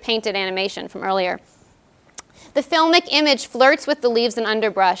sort of painted animation from earlier. The filmic image flirts with the leaves and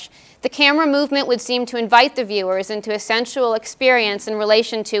underbrush. The camera movement would seem to invite the viewers into a sensual experience in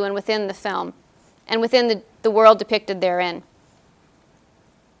relation to and within the film, and within the world depicted therein.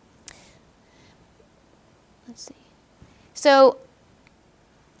 Let's see. So,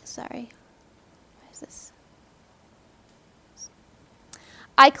 sorry. Where is this?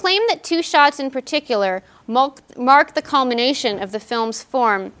 I claim that 2 shots in particular mark the culmination of the film's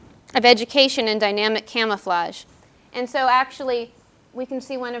form of education and dynamic camouflage. And so actually, we can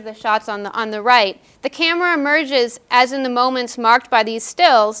see one of the shots on the right. The camera emerges, as in the moments marked by these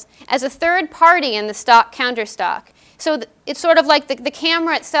stills, as a third party in the stock counter-stock. So it's sort of like the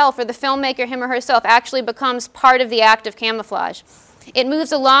camera itself, or the filmmaker, him or herself, actually becomes part of the act of camouflage. It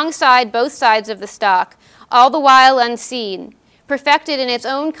moves alongside both sides of the stock, all the while unseen, perfected in its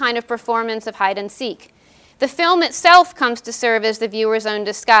own kind of performance of hide and seek. The film itself comes to serve as the viewer's own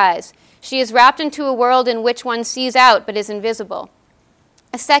disguise. She is wrapped into a world in which one sees out but is invisible.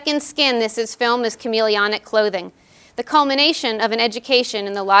 A second skin, this film is chameleonic clothing, the culmination of an education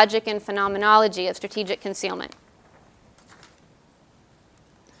in the logic and phenomenology of strategic concealment.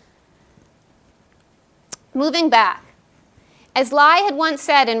 Moving back, as Lai had once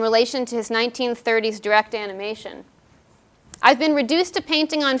said in relation to his 1930s direct animation, I've been reduced to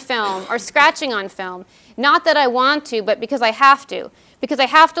painting on film or scratching on film, not that I want to, but because I have to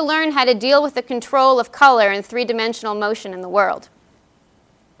learn how to deal with the control of color and three-dimensional motion in the world.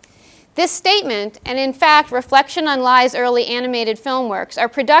 This statement, and in fact reflection on Lai's early animated film works, are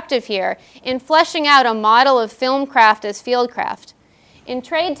productive here in fleshing out a model of filmcraft as fieldcraft. In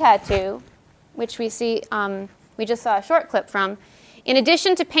Trade Tattoo, which we just saw a short clip from, in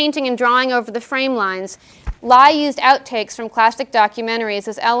addition to painting and drawing over the frame lines, Lai used outtakes from classic documentaries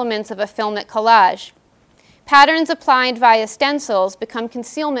as elements of a filmic collage. Patterns applied via stencils become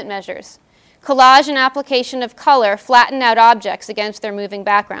concealment measures. Collage and application of color flatten out objects against their moving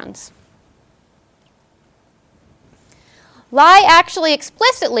backgrounds. Lai actually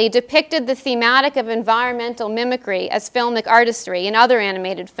explicitly depicted the thematic of environmental mimicry as filmic artistry in other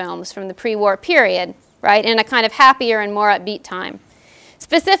animated films from the pre-war period, right, in a kind of happier and more upbeat time.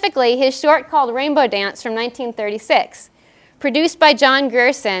 Specifically, his short called Rainbow Dance from 1936. Produced by John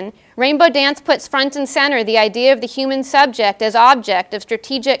Gerson, Rainbow Dance puts front and center the idea of the human subject as object of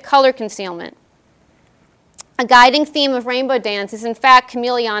strategic color concealment. A guiding theme of Rainbow Dance is in fact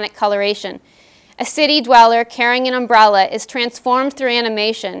chameleonic coloration. A city dweller carrying an umbrella is transformed through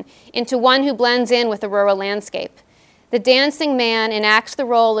animation into one who blends in with the rural landscape. The dancing man enacts the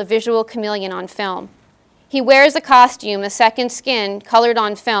role of visual chameleon on film. He wears a costume, a second skin, colored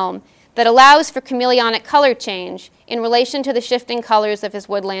on film, that allows for chameleonic color change in relation to the shifting colors of his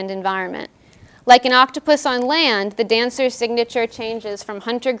woodland environment. Like an octopus on land, the dancer's signature changes from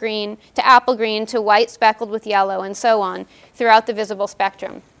hunter green to apple green to white speckled with yellow and so on throughout the visible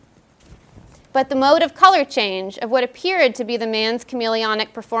spectrum. But the mode of color change of what appeared to be the man's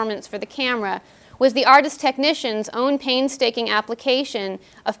chameleonic performance for the camera was the artist-technician's own painstaking application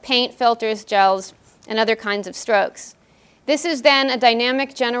of paint, filters, gels, and other kinds of strokes. This is then a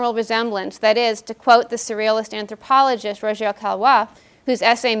dynamic general resemblance, that is, to quote the surrealist anthropologist Roger Caillois, whose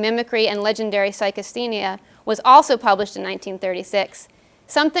essay Mimicry and Legendary Psychasthenia was also published in 1936,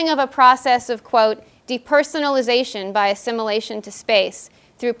 something of a process of, quote, depersonalization by assimilation to space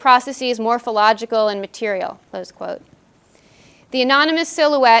through processes morphological and material, close quote. The anonymous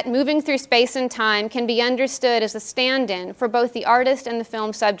silhouette moving through space and time can be understood as a stand-in for both the artist and the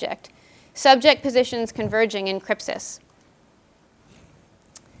film subject positions converging in crypsis.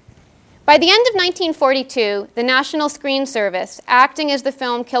 By the end of 1942, the National Screen Service, acting as the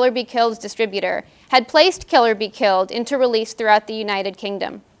film Killer Be Killed's distributor, had placed Killer Be Killed into release throughout the United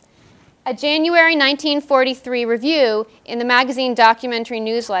Kingdom. A January 1943 review in the magazine Documentary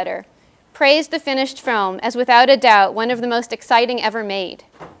Newsletter praised the finished film as without a doubt one of the most exciting ever made.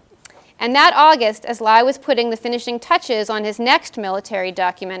 And that August, as Lai was putting the finishing touches on his next military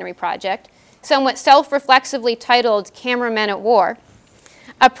documentary project, somewhat self-reflexively titled Cameramen at War,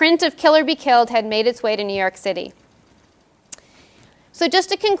 a print of Killer Be Killed had made its way to New York City. So just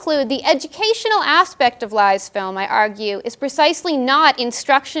to conclude, the educational aspect of Lai's film, I argue, is precisely not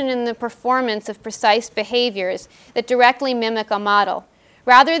instruction in the performance of precise behaviors that directly mimic a model.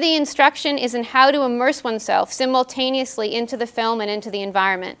 Rather, the instruction is in how to immerse oneself simultaneously into the film and into the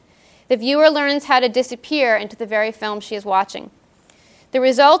environment. The viewer learns how to disappear into the very film she is watching. The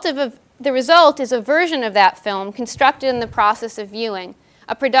result is a version of that film constructed in the process of viewing,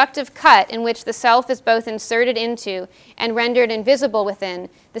 a productive cut in which the self is both inserted into and rendered invisible within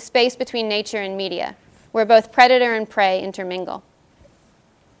the space between nature and media, where both predator and prey intermingle.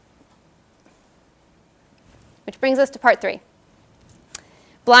 Which brings us to part 3.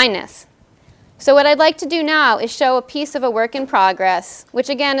 Blindness. So what I'd like to do now is show a piece of a work in progress, which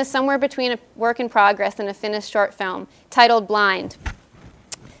again is somewhere between a work in progress and a finished short film, titled Blind.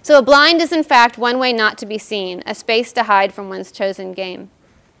 So a blind is in fact one way not to be seen, a space to hide from one's chosen game.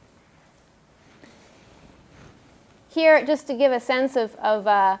 Here, just to give a sense of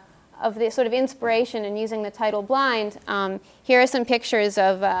the sort of inspiration in using the title Blind, here are some pictures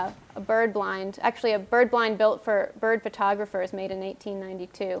of a bird blind, actually a bird blind built for bird photographers made in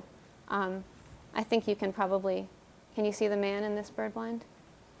 1892. I think you can probably, can you see the man in this bird blind?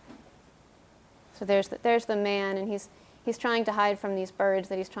 So there's the man, and he's trying to hide from these birds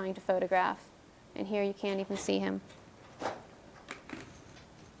that he's trying to photograph. And here you can't even see him.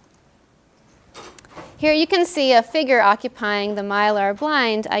 Here you can see a figure occupying the Mylar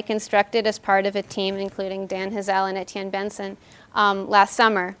blind I constructed as part of a team including Dan Hazel and Etienne Benson last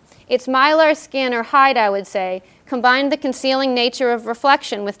summer. Its Mylar skin, or hide I would say, combined the concealing nature of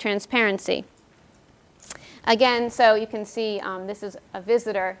reflection with transparency. Again, so you can see this is a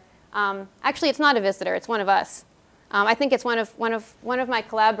visitor. Actually, it's not a visitor, it's one of us. I think it's one of my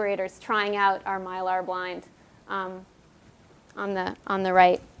collaborators trying out our Mylar blind on the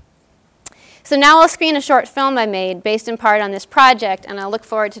right. So now I'll screen a short film I made based in part on this project, and I'll look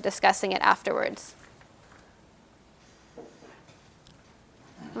forward to discussing it afterwards.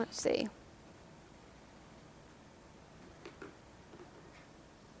 Let's see.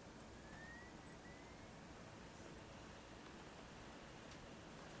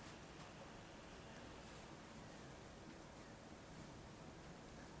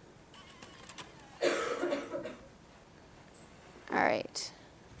 All right.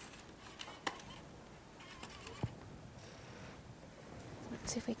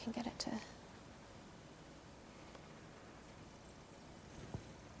 Let's see if we can get it to...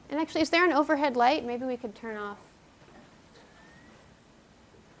 And actually, is there an overhead light? Maybe we could turn off.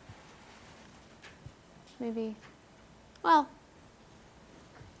 Maybe, well.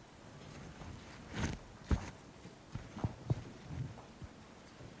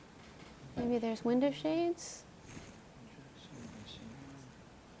 Maybe there's window shades.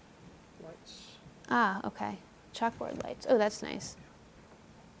 Lights. Ah, okay. Chalkboard lights. Oh, that's nice.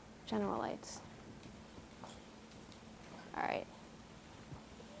 General lights. All right.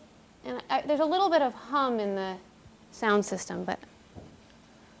 And there's a little bit of hum in the sound system, but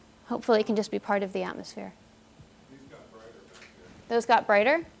hopefully it can just be part of the atmosphere. These got brighter back there. Those got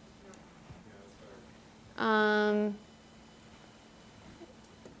brighter? Yeah, that's better.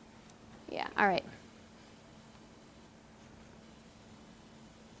 Yeah, all right.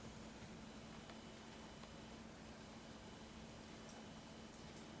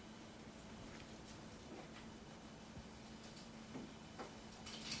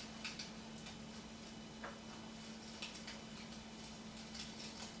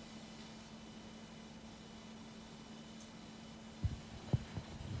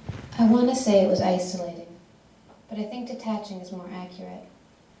 I want to say it was isolating, but I think detaching is more accurate.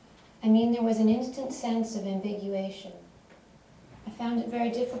 I mean, there was an instant sense of ambiguation, found it very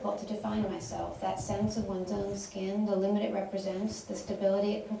difficult to define myself. That sense of one's own skin, the limit it represents, the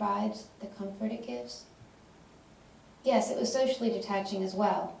stability it provides, the comfort it gives. Yes, it was socially detaching as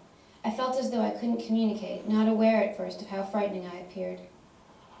well. I felt as though I couldn't communicate, not aware at first of how frightening I appeared.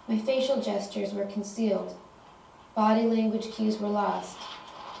 My facial gestures were concealed. Body language cues were lost.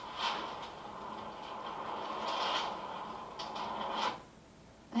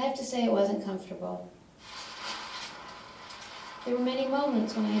 I have to say it wasn't comfortable. There were many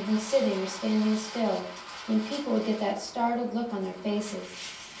moments when I had been sitting or standing still, when people would get that startled look on their faces.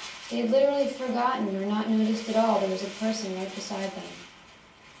 They had literally forgotten or not noticed at all there was a person right beside them.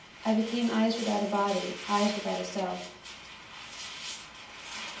 I became eyes without a body, eyes without a self.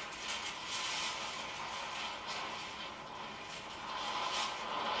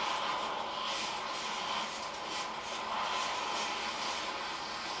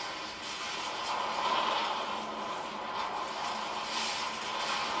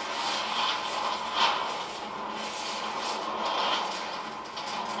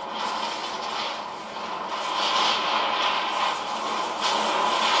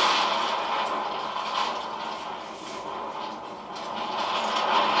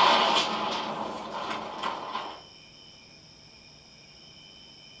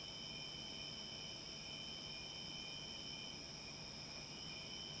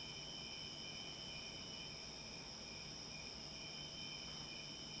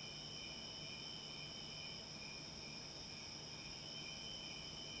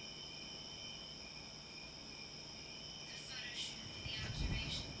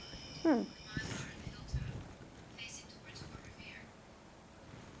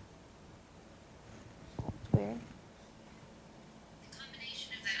 Weird. The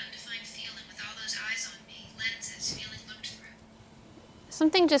combination of that undefined feeling with all those eyes on me, lenses, feeling looked through.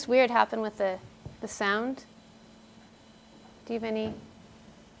 Something just weird happened with the sound. Do you have any?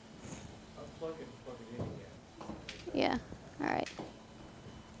 I'll plug it in again. Yeah. All right.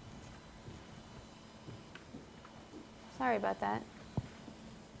 Sorry about that.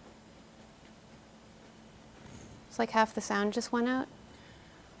 It's like half the sound just went out.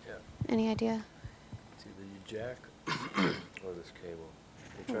 Yeah. Any idea? It's either you jack or this cable.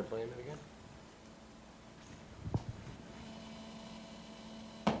 Can you try playing it again?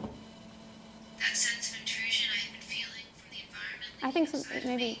 That sense of intrusion I had been feeling from the environment. I think leading outside of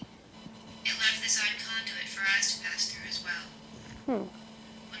maybe. me, it left this odd conduit for eyes to pass through as well.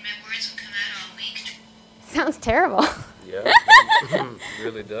 When my words would come out all weak. Sounds terrible. Yeah, it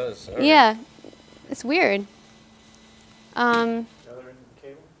really does. Sorry. Yeah, it's weird. Other end of the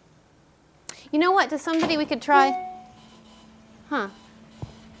cable? You know what? Does somebody we could try? Huh.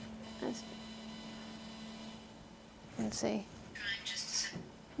 Let's see. Trying just to say.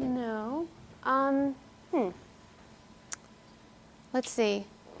 No. Let's see.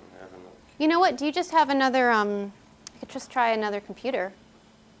 You know what? Do you just have another? I could just try another computer,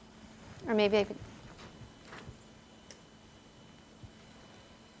 or maybe I could.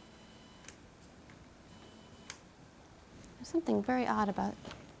 There's something very odd about.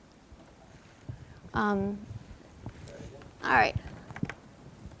 All right.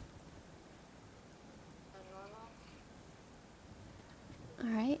 All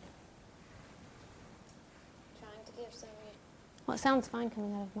right. Trying to give some. Well, it sounds fine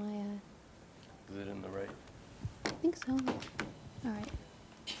coming out of my. Is it in the right? I think so. All right.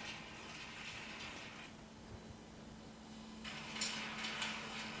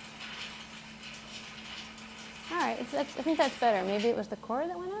 All right. I think that's better. Maybe it was the cord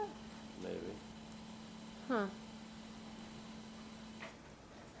that went out? Maybe. Huh.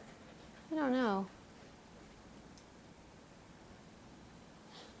 I don't know.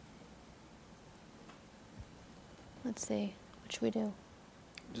 Let's see. What should we do?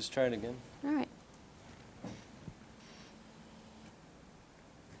 Just try it again. All right.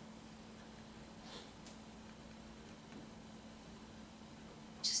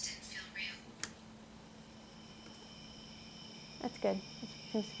 Just didn't feel real. That's good. That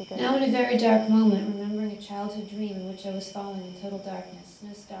seems to be good. Now in a very dark moment, remembering a childhood dream in which I was falling in total darkness.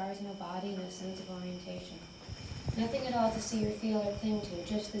 No stars, no body, no sense of orientation. Nothing at all to see or feel or cling to,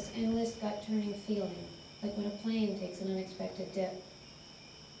 just this endless gut-turning feeling, like when a plane takes an unexpected dip.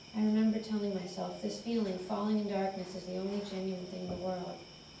 I remember telling myself, this feeling, falling in darkness, is the only genuine thing in the world.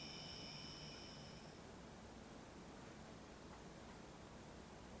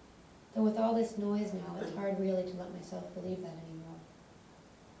 Though with all this noise now, it's hard really to let myself believe that anymore.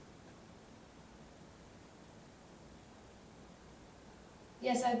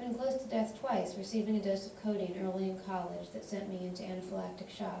 Yes, I've been close to death twice, receiving a dose of codeine early in college that sent me into anaphylactic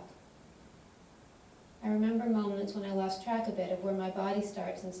shock. I remember moments when I lost track a bit of where my body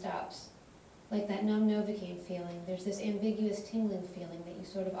starts and stops. Like that numb Novocaine feeling, there's this ambiguous tingling feeling that you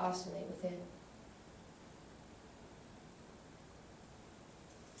sort of oscillate within.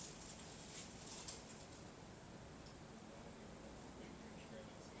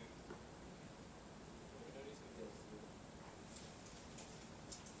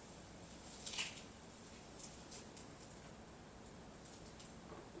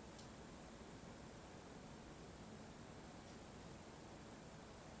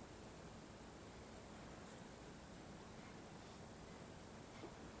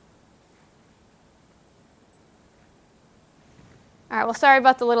 All right, well, sorry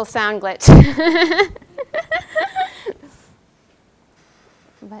about the little sound glitch.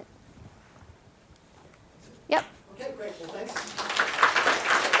 But, yep. Okay, great. Well, thanks.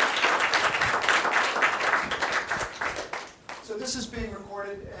 So this is being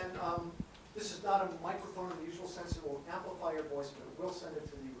recorded, and this is not a microphone in the usual sense. It will amplify your voice, but it will send it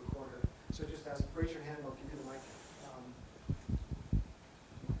to the recorder. So just raise your hand, and I'll give you the mic.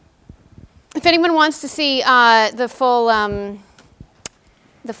 If anyone wants to see the full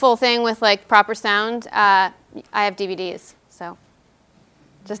thing with like proper sound, I have DVDs, so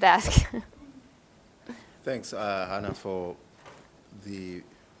just ask. Thanks, Hannah, for the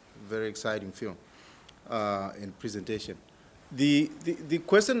very exciting film and presentation. The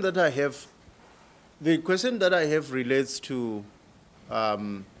question that I have, relates to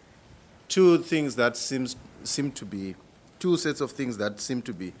two things that seem to be two sets of things that seem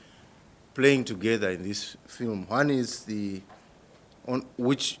to be playing together in this film. One is on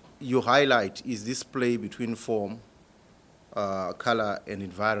which you highlight is this play between form, color, and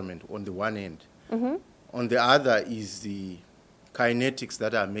environment on the one end. Mm-hmm. On the other is the kinetics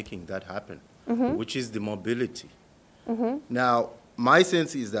that are making that happen, Mm-hmm. which is the mobility. Mm-hmm. Now, my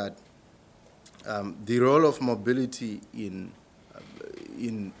sense is that the role of mobility in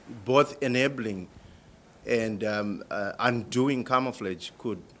both enabling and undoing camouflage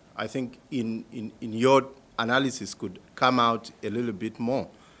could, I think, in your analysis, could come out a little bit more.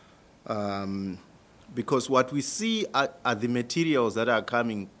 Because what we see are the materials that are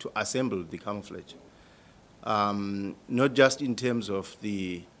coming to assemble the camouflage. Not just in terms of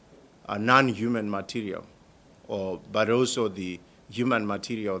the non-human material, but also the human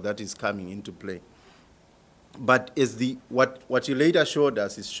material that is coming into play. But as what you later showed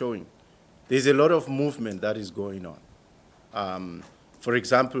us is showing, there's a lot of movement that is going on. For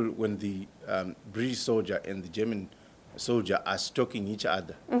example, when the British soldier and the German soldier are stalking each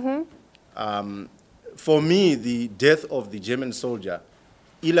other. Mm-hmm. For me, the death of the German soldier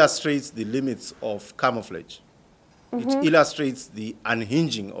illustrates the limits of camouflage. Mm-hmm. It illustrates the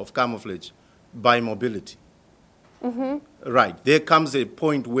unhinging of camouflage by mobility. Mm-hmm. Right. There comes a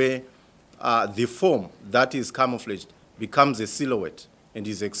point where the form that is camouflaged becomes a silhouette and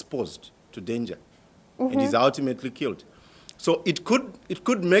is exposed to danger, Mm-hmm. and is ultimately killed. So it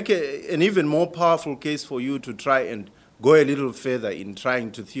could make an even more powerful case for you to try and go a little further in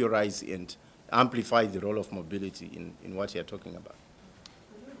trying to theorize and amplify the role of mobility in what you're talking about.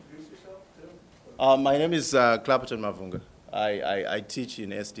 Can you introduce yourself, too? My name is Clapperton Mavunga. I teach in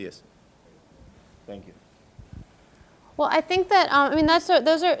SDS. Thank you. Well, I think that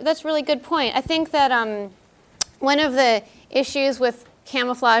that's a really good point. I think that one of the issues with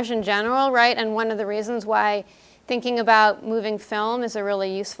camouflage in general, right, and one of the reasons why thinking about moving film is a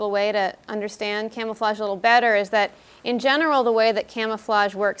really useful way to understand camouflage a little better is that in general the way that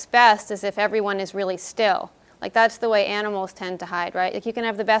camouflage works best is if everyone is really still. Like that's the way animals tend to hide, right? Like you can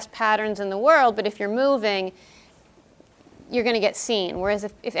have the best patterns in the world, but if you're moving, you're going to get seen. Whereas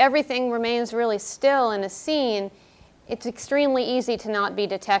if everything remains really still in a scene, it's extremely easy to not be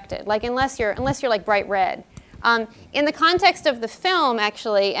detected. Like unless you're like bright red. In the context of the film,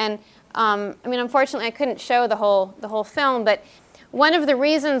 actually, and unfortunately, I couldn't show the whole film, but one of the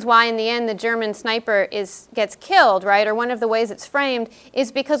reasons why, in the end, the German sniper gets killed, right, or one of the ways it's framed,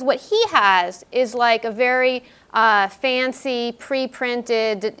 is because what he has is like a very fancy,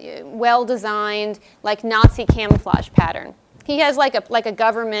 pre-printed, well-designed, like Nazi camouflage pattern. He has like a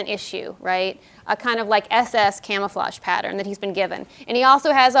government issue, right? A kind of like SS camouflage pattern that he's been given. And he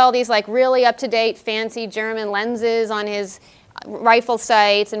also has all these like really up-to-date, fancy German lenses on his rifle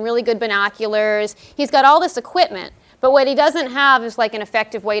sights and really good binoculars. He's got all this equipment, but what he doesn't have is like an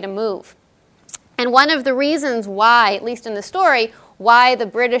effective way to move. And one of the reasons why, at least in the story, why the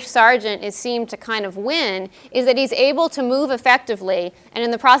British sergeant is seen to kind of win is that he's able to move effectively, and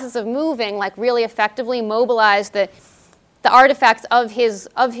in the process of moving, like really effectively mobilize the artifacts of his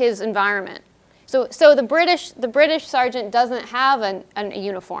environment. So the British sergeant doesn't have a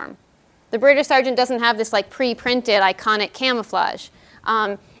uniform. The British sergeant doesn't have this like pre-printed iconic camouflage.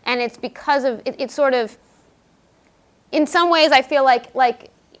 And it's because of, it's sort of, in some ways I feel like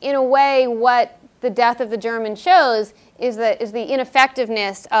in a way what the death of the German shows is the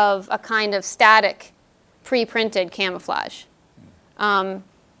ineffectiveness of a kind of static pre-printed camouflage. But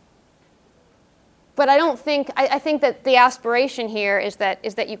I don't think, I think that the aspiration here is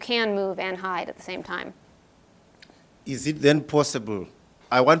that you can move and hide at the same time. Is it then possible,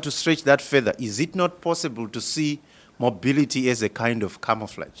 I want to stretch that further, is it not possible to see mobility as a kind of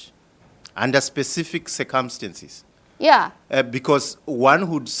camouflage under specific circumstances? Yeah. Because one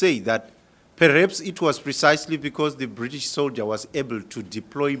would say that perhaps it was precisely because the British soldier was able to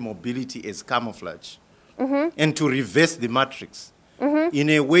deploy mobility as camouflage and to reverse the matrix in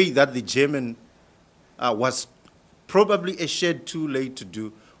a way that the German was probably a shade too late to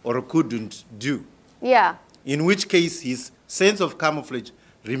do or couldn't do. Yeah. In which case his sense of camouflage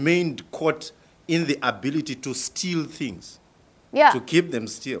remained caught in the ability to steal things, Yeah. to keep them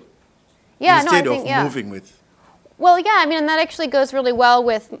still, Yeah, instead no, I think, of moving with. Well, yeah, I mean, and that actually goes really well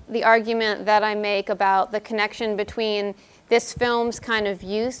with the argument that I make about the connection between this film's kind of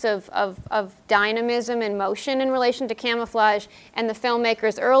use of dynamism and motion in relation to camouflage and the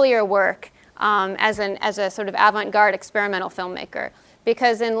filmmaker's earlier work as a sort of avant-garde experimental filmmaker.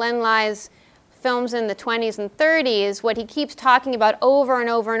 Because in Len Lei's films in the 20s and 30s, what he keeps talking about over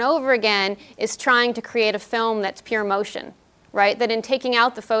and over and over again is trying to create a film that's pure motion, right? That in taking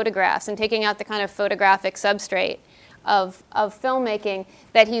out the photographs and taking out the kind of photographic substrate of filmmaking,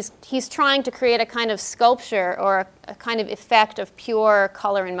 that he's trying to create a kind of sculpture or a kind of effect of pure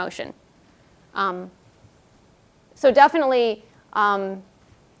color and motion. So definitely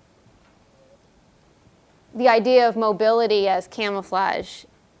the idea of mobility as camouflage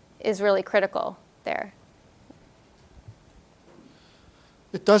is really critical there.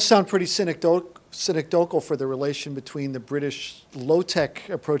 It does sound pretty synecdochal for the relation between the British low-tech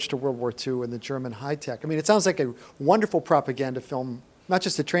approach to World War II and the German high-tech. I mean, it sounds like a wonderful propaganda film, not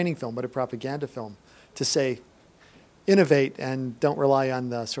just a training film, but a propaganda film, to say, innovate and don't rely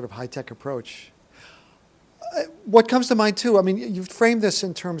on the sort of high-tech approach. What comes to mind, too, I mean, you've framed this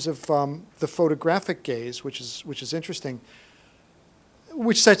in terms of the photographic gaze, which is interesting,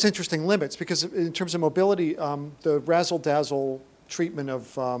 which sets interesting limits, because in terms of mobility, the razzle-dazzle treatment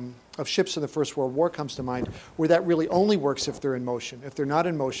of ships in the First World War comes to mind, where that really only works if they're in motion. If they're not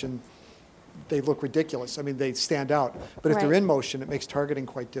in motion, they look ridiculous. I mean, they stand out. But if they're in motion, it makes targeting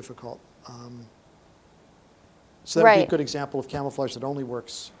quite difficult. So that would be a good example of camouflage that only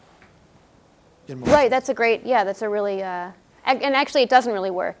works in motion. Right, that's a great, that's a really, and actually it doesn't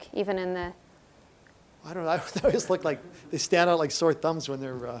really work, even in the... I don't know, they always look like they stand out like sore thumbs when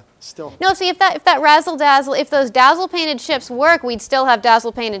they're still. No, see, if that razzle-dazzle, if those dazzle-painted ships work, we'd still have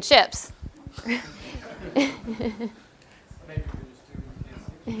dazzle-painted ships.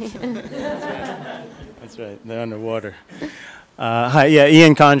 That's right, they're underwater. Hi,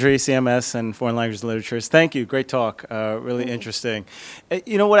 Ian Condry, CMS and Foreign Languages and Literatures. Thank you, great talk, really interesting.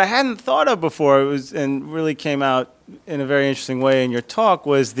 You know, what I hadn't thought of before and really came out in a very interesting way in your talk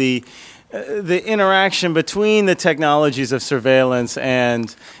was the interaction between the technologies of surveillance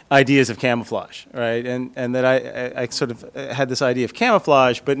and ideas of camouflage, right? And that I sort of had this idea of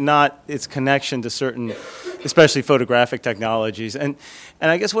camouflage, but not its connection to certain, especially photographic technologies. And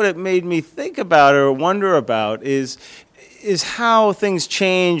I guess what it made me think about or wonder about is how things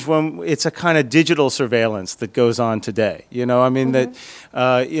change when it's a kind of digital surveillance that goes on today. You know, I mean, that,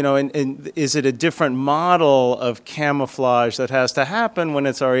 you know, and is it a different model of camouflage that has to happen when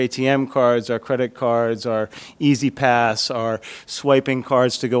it's our ATM cards, our credit cards, our Easy Pass, our swiping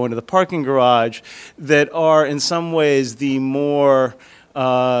cards to go into the parking garage that are in some ways the more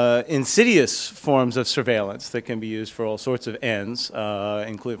insidious forms of surveillance that can be used for all sorts of ends,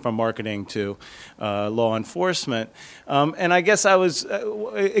 including from marketing to law enforcement. And I guess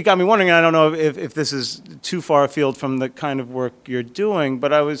it got me wondering, I don't know if this is too far afield from the kind of work you're doing,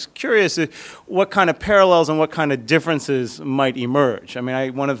 but I was curious what kind of parallels and what kind of differences might emerge. I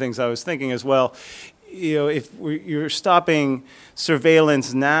mean, one of the things I was thinking as well, you know, if you're stopping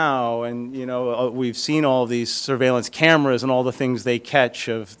surveillance now, and, you know, we've seen all these surveillance cameras and all the things they catch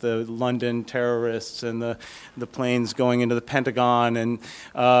of the London terrorists and the planes going into the Pentagon, and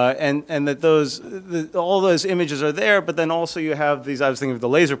that all those images are there, but then also you have these, I was thinking of the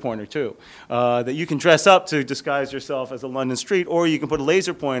laser pointer too, that you can dress up to disguise yourself as a London street, or you can put a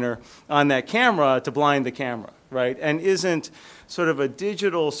laser pointer on that camera to blind the camera, right? And isn't sort of a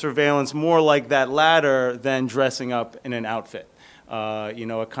digital surveillance more like that latter than dressing up in an outfit?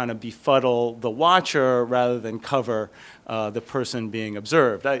 kind of befuddle the watcher rather than cover the person being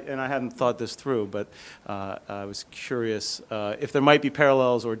observed. And I hadn't thought this through, but I was curious if there might be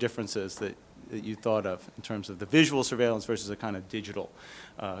parallels or differences that you thought of in terms of the visual surveillance versus a kind of digital,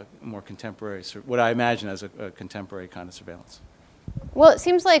 more contemporary, what I imagine as a contemporary kind of surveillance. Well, it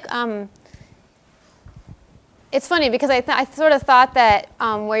seems like it's funny because I sort of thought that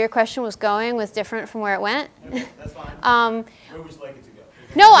where your question was going was different from where it went. Okay, that's fine. Where would you like it to go?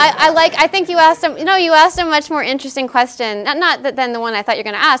 No, I think you asked him. No, you asked a much more interesting question. Not than the one I thought you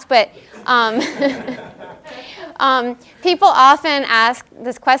were going to ask, but people often ask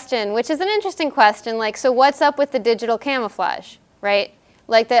this question, which is an interesting question. Like, so what's up with the digital camouflage, right?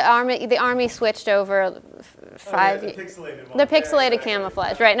 Like the army switched over the pixelated one. The pixelated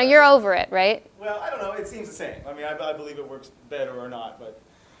camouflage, right? No, you're over it, right? Well, I don't know. It seems the same. I mean, I believe it works better or not, but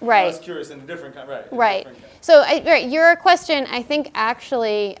right. I was curious in a different kind. Right. Right. So, your question, I think,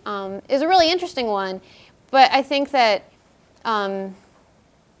 actually is a really interesting one, but I think that, in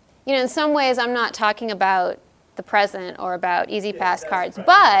some ways, I'm not talking about the present or about EasyPass cards,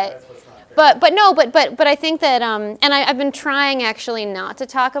 but I think that, and I've been trying actually not to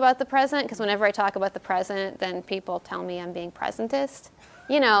talk about the present, because whenever I talk about the present, then people tell me I'm being presentist,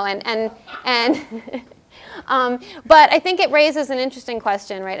 but I think it raises an interesting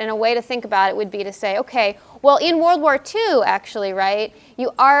question, right? And a way to think about it would be to say, okay, well, in World War II, actually, right,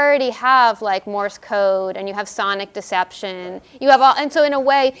 you already have like Morse code, and you have sonic deception. You have all, and so in a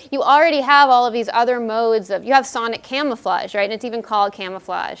way, you already have all of these other modes of. You have sonic camouflage, right? And it's even called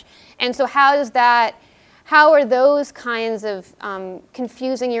camouflage. And so how are those kinds of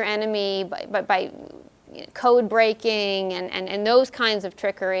confusing your enemy by code breaking and those kinds of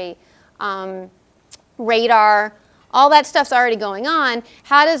trickery? Radar, all that stuff's already going on.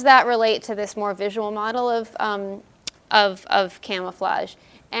 How does that relate to this more visual model of camouflage?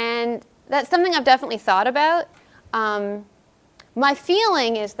 And that's something I've definitely thought about. My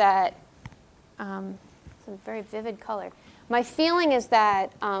feeling is that it's a very vivid color. My feeling is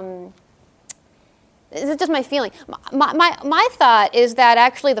that this is just my feeling. My thought is that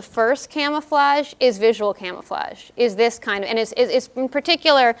actually the first camouflage is visual camouflage, is this kind of, and it's in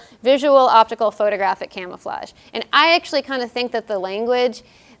particular visual optical photographic camouflage. And I actually kind of think that the language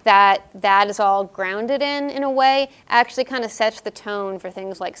that is all grounded in a way, actually kind of sets the tone for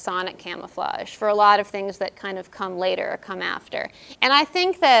things like sonic camouflage, for a lot of things that kind of come later or come after. And I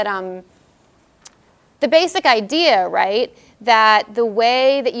think that the basic idea, right, that the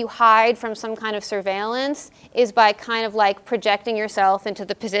way that you hide from some kind of surveillance is by kind of like projecting yourself into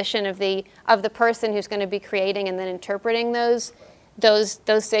the position of the person who's going to be creating and then interpreting those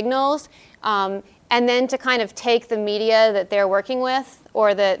signals, and then to kind of take the media that they're working with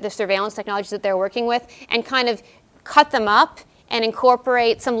or the surveillance technologies that they're working with and kind of cut them up and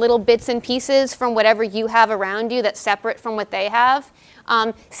incorporate some little bits and pieces from whatever you have around you that's separate from what they have,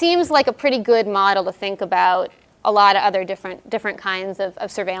 seems like a pretty good model to think about a lot of other different kinds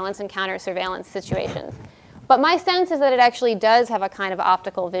of surveillance and counter-surveillance situations. But my sense is that it actually does have a kind of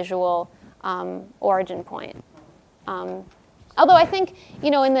optical visual origin point. Although I think,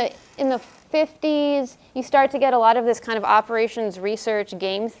 in the 50s, you start to get a lot of this kind of operations research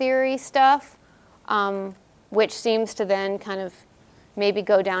game theory stuff, which seems to then kind of maybe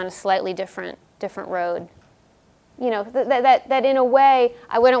go down a slightly different road. That in a way,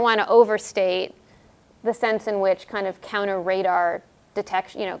 I wouldn't want to overstate the sense in which kind of counter radar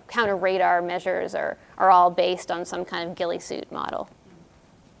detection, counter radar measures are all based on some kind of ghillie suit model.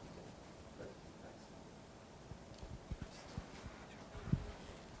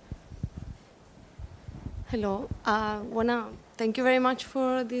 Hello. Thank you very much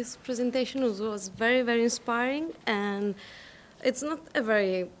for this presentation. It was very, very inspiring. And it's not a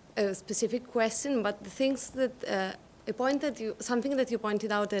very specific question, but the things that something that you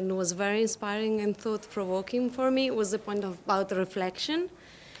pointed out and was very inspiring and thought-provoking for me was the point about reflection.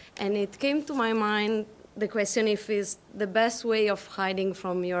 And it came to my mind the question if is the best way of hiding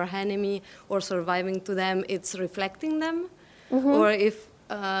from your enemy or surviving to them, it's reflecting them, or if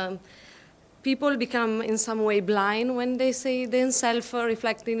people become in some way blind when they say themselves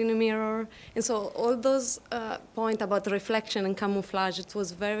reflecting in a mirror. And so all those points about reflection and camouflage, it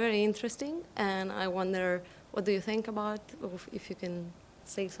was very, very interesting. And I wonder, what do you think about, or if you can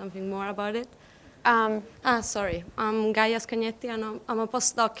say something more about it? Sorry. I'm Gaia Scagnetti, and I'm a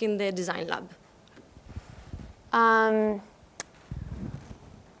postdoc in the design lab.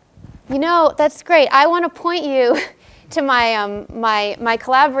 That's great. I want to point you to my my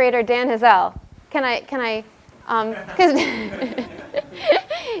collaborator Dan Hazel. Can I? Because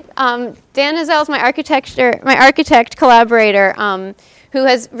Dan Hazell's my architect collaborator, who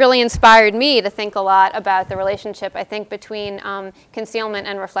has really inspired me to think a lot about the relationship, I think, between concealment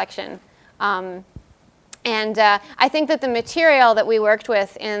and reflection. And I think that the material that we worked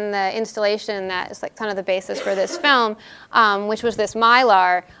with in the installation that is like kind of the basis for this film, which was this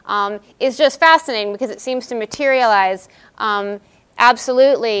mylar, is just fascinating because it seems to materialize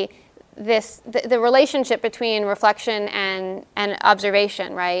absolutely the relationship between reflection and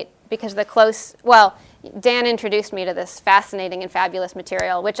observation, right? Because Dan introduced me to this fascinating and fabulous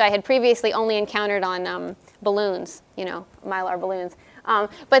material, which I had previously only encountered on balloons, mylar balloons.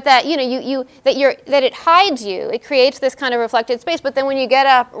 But that that it hides you. It creates this kind of reflected space. But then when you get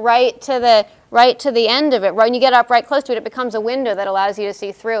up right to the end of it, when you get up right close to it, it becomes a window that allows you to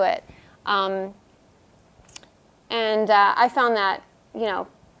see through it. And I found that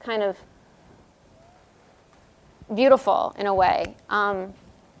kind of beautiful in a way.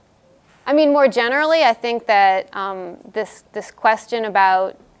 More generally, I think that this question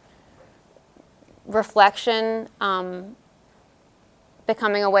about reflection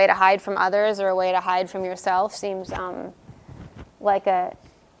becoming a way to hide from others or a way to hide from yourself seems kind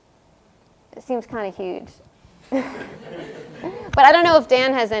of huge. But I don't know if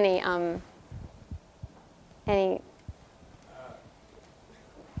Dan has any.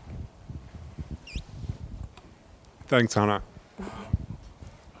 Thanks, Hannah.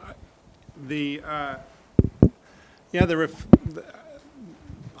 Hannah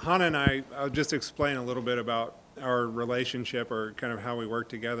and I'll just explain a little bit about our relationship or kind of how we work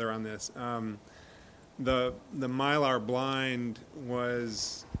together on this. The mylar blind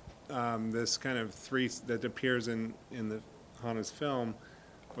was this kind of that appears in the Hannah's film,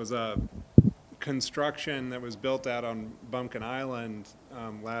 was a construction that was built out on Bumpkin Island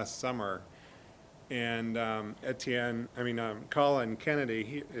last summer. And Colin Kennedy,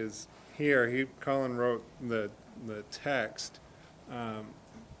 he is here. Colin wrote the text that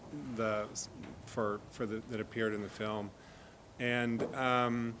appeared in the film, and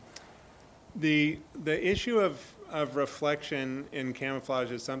the issue of reflection in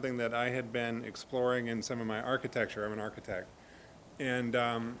camouflage is something that I had been exploring in some of my architecture. I'm an architect, and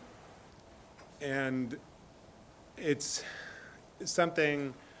it's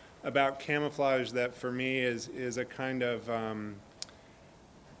something about camouflage that for me is a kind of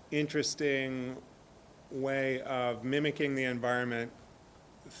interesting way of mimicking the environment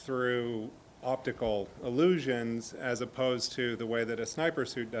through optical illusions as opposed to the way that a sniper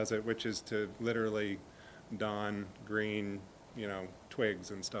suit does it, which is to literally don green,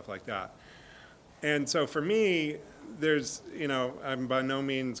 twigs and stuff like that. And so for me, there's, I'm by no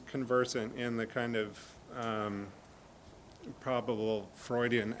means conversant in the kind of probable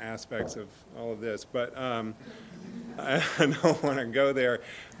Freudian aspects of all of this, but I don't want to go there.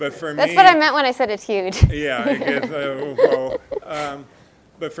 But for me, that's what I meant when I said it's huge. Yeah, I guess.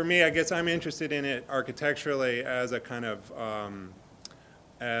 But for me, I guess I'm interested in it architecturally as a kind of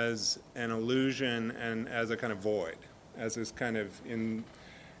as an illusion and as a kind of void, as this kind of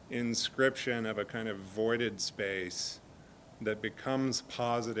inscription of a kind of voided space that becomes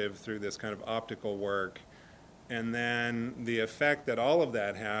positive through this kind of optical work. And then the effect that all of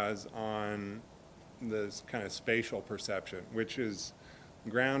that has on this kind of spatial perception, which is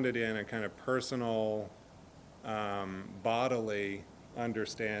grounded in a kind of personal, bodily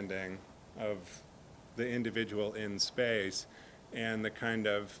understanding of the individual in space, and the kind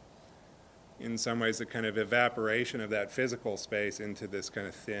of, in some ways, the kind of evaporation of that physical space into this kind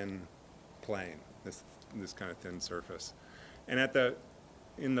of thin plane, this kind of thin surface. And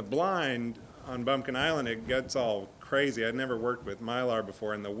in the blind, on Bumpkin Island, it gets all crazy. I'd never worked with mylar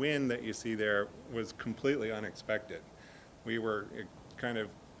before, and the wind that you see there was completely unexpected. We were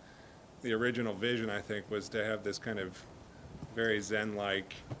the original vision, I think, was to have this kind of very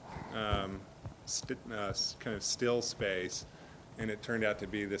Zen-like kind of still space, and it turned out to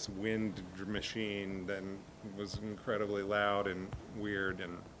be this wind machine that was incredibly loud and weird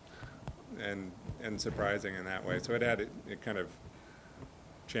and surprising in that way. So it kind of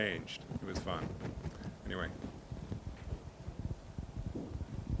changed. It was fun. Anyway.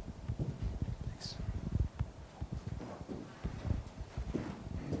 Thanks.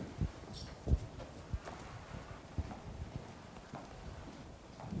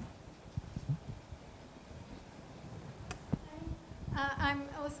 I'm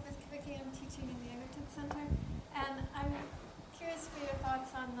Elizabeth Kavicki. I'm teaching in the Egerton Center, and I'm curious for your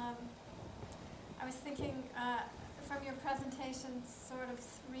thoughts on I was thinking from your presentation, sort of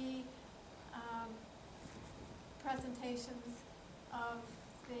three presentations of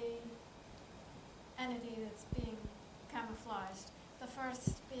the entity that's being camouflaged. The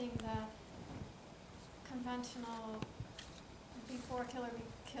first being the conventional before Killer Be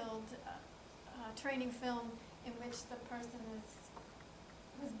Killed training film in which the person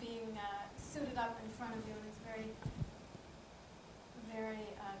was being suited up in front of you, and it's very, very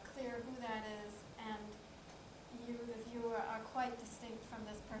clear who that is, and you, the viewer, are quite distinct from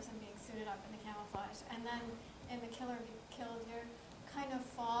this person being suited up in the camouflage. And then in The Killer Be Killed, you're kind of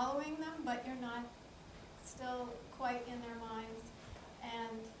following them, but you're not still quite in their minds,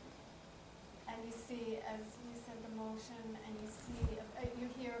 and you see, as you said, the motion, and you see, you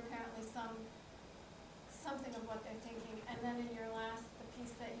hear apparently something of what they're thinking. And then in your last, the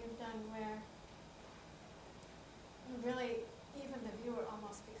piece that you've done, where really even the viewer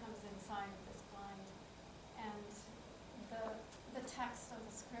almost becomes inside of this blind, and the text of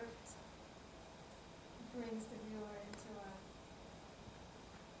the script brings the viewer into this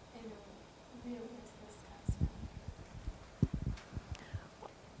kind of film.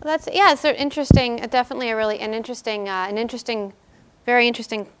 Well, it's interesting. Definitely an interesting, very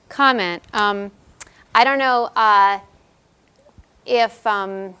interesting comment. I don't know if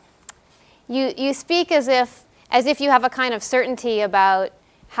you speak as if you have a kind of certainty about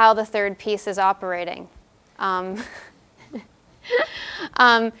how the third piece is operating. I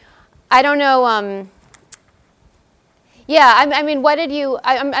don't know. Yeah, I mean, what did you?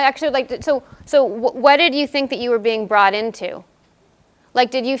 I actually like to. So what did you think that you were being brought into? Like,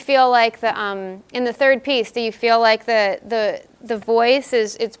 did you feel like in the third piece? Do you feel like the voice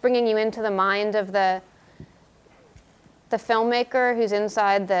it's bringing you into the mind of the filmmaker who's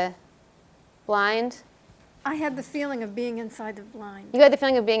inside the blind? I had the feeling of being inside the blind. You had the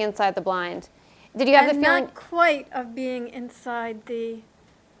feeling of being inside the blind. Did you have the feeling? Not quite of being inside the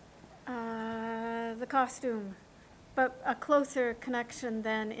costume, but a closer connection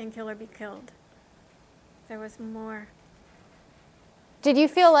than in Killer Be Killed. There was more. Did you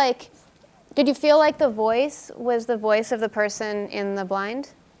feel like the voice was the voice of the person in the blind?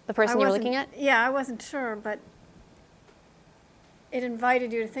 The person you were looking at? Yeah, I wasn't sure, but it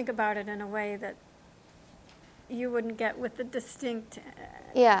invited you to think about it in a way that you wouldn't get with the distinct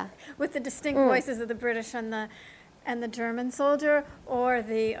voices of the British and the German soldier, or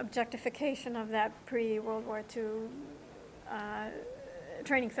the objectification of that pre-World War II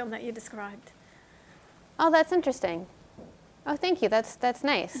training film that you described. Oh, that's interesting. Oh, thank you. That's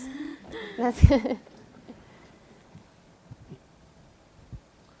nice. That's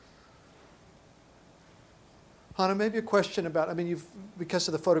Hannah, maybe a question about, I mean, because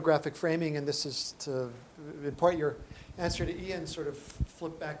of the photographic framing, and this is to, in part, your answer to Ian, sort of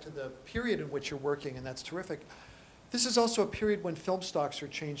flip back to the period in which you're working, and that's terrific. This is also a period when film stocks are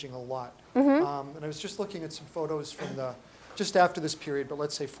changing a lot. Mm-hmm. And I was just looking at some photos from just after this period, but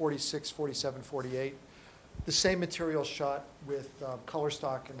let's say 46, 47, 48. The same material shot with color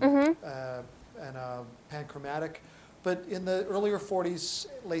stock and panchromatic. But in the earlier 40s,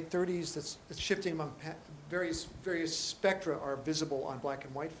 late 30s, it's shifting among various spectra are visible on black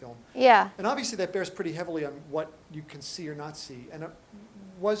and white film. Yeah. And obviously that bears pretty heavily on what you can see or not see. And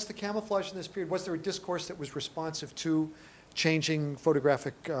was the camouflage in this period, was there a discourse that was responsive to changing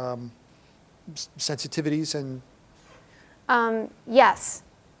photographic sensitivities? And yes.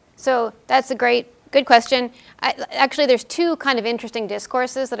 So that's a good question. Actually, there's two kind of interesting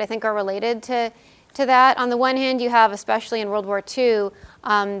discourses that I think are related to that. On the one hand, you have, especially in World War II,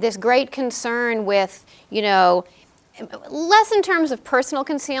 this great concern with, less in terms of personal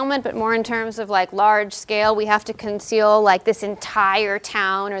concealment, but more in terms of like large scale. We have to conceal like this entire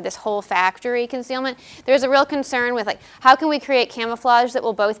town or this whole factory concealment. There's a real concern with like, how can we create camouflage that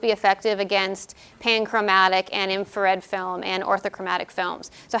will both be effective against panchromatic and infrared film and orthochromatic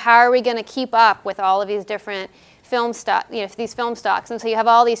films? So how are we going to keep up with all of these different these film stocks? And so you have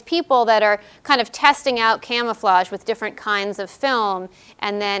all these people that are kind of testing out camouflage with different kinds of film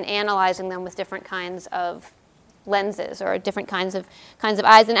and then analyzing them with different kinds of lenses or different kinds of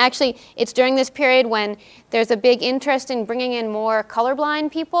eyes. And actually, it's during this period when there's a big interest in bringing in more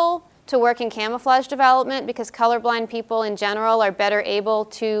colorblind people to work in camouflage development, because colorblind people in general are better able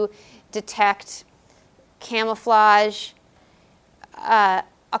to detect camouflage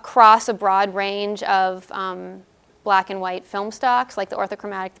across a broad range of black and white film stocks, like the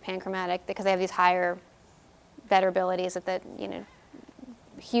orthochromatic, the panchromatic, because they have these higher, better abilities at the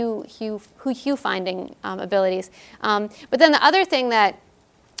hue finding abilities. But then the other thing that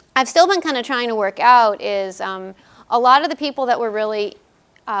I've still been kind of trying to work out is a lot of the people that were really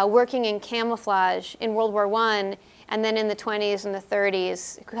working in camouflage in World War I, and then in the 20s and the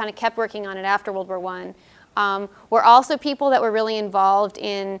 30s, who kind of kept working on it after World War I, were also people that were really involved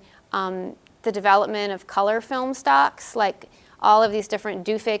in the development of color film stocks. Like all of these different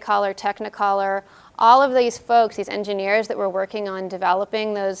Dufay-Color, Technicolor, all of these folks, these engineers that were working on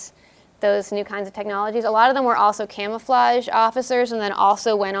developing those new kinds of technologies, a lot of them were also camouflage officers and then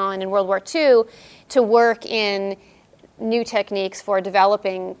also went on in World War II to work in new techniques for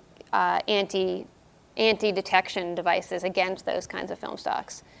developing anti-detection devices against those kinds of film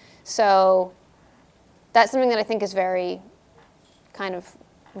stocks. So that's something that I think is very kind of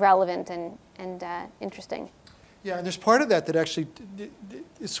relevant and interesting. Yeah, and there's part of that actually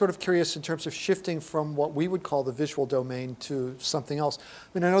is sort of curious in terms of shifting from what we would call the visual domain to something else. I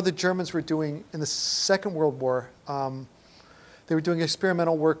mean, I know the Germans were doing, in the Second World War, they were doing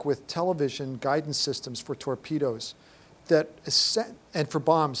experimental work with television guidance systems for torpedoes and for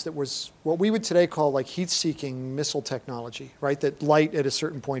bombs that was what we would today call like heat-seeking missile technology, right? That light at a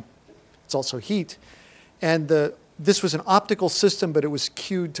certain point, it's also heat. And this was an optical system, but it was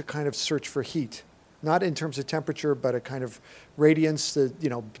cued to kind of search for heat. Not in terms of temperature, but a kind of radiance,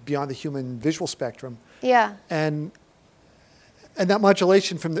 beyond the human visual spectrum. Yeah. And that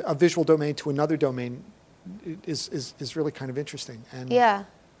modulation from a visual domain to another domain is really kind of interesting. And yeah.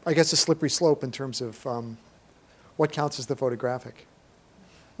 I guess a slippery slope in terms of what counts as the photographic.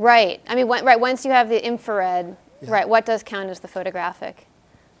 Right. I mean, once you have the infrared, yeah. Right, what does count as the photographic?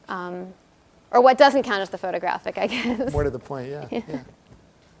 Or what doesn't count as the photographic, I guess. More to the point, yeah. Yeah.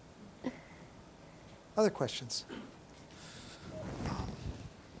 Other questions?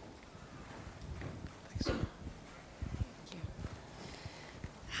 Thanks.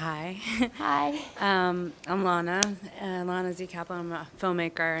 Hi. Hi. I'm Lana. Lana Z. Kaplan. I'm a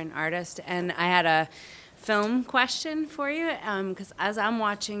filmmaker and artist. And I had a film question for you. Because as I'm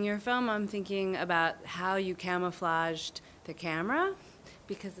watching your film, I'm thinking about how you camouflaged the camera,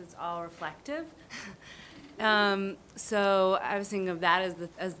 because it's all reflective. So I was thinking of that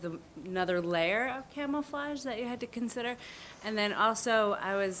as another layer of camouflage that you had to consider. And then also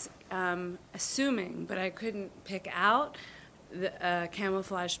I was assuming, but I couldn't pick out, the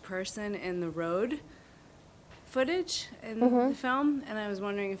camouflaged person in the road footage in the film. And I was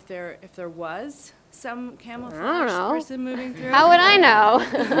wondering if there was some camouflaged person moving through. How would I know?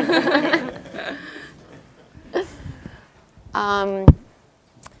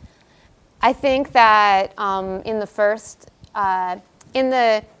 I think that in the first, it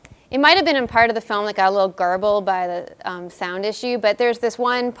might have been in part of the film that got a little garbled by the sound issue, but there's this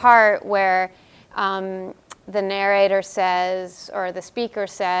one part where the narrator says, or the speaker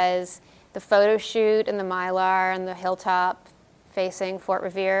says, the photo shoot in the Mylar and the hilltop facing Fort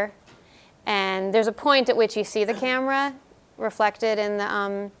Revere. And there's a point at which you see the camera reflected in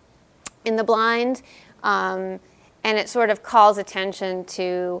the blind, and it sort of calls attention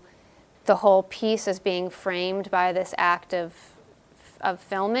to the whole piece as being framed by this act of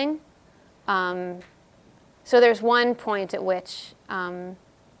filming. So there's one point at which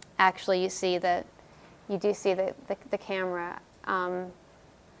actually you do see the camera.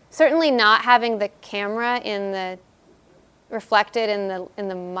 Certainly not having the camera reflected in the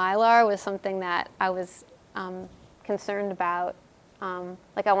Mylar was something that I was concerned about.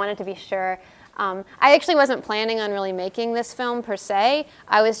 Like I wanted to be sure. I actually wasn't planning on really making this film per se.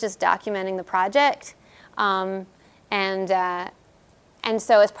 I was just documenting the project. And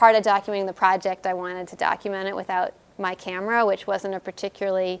so as part of documenting the project, I wanted to document it without my camera, which wasn't a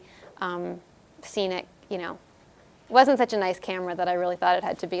particularly scenic, wasn't such a nice camera that I really thought it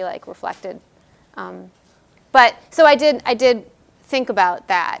had to be like reflected. But so I did think about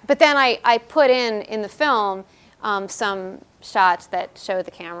that. But then I put in the film some shots that show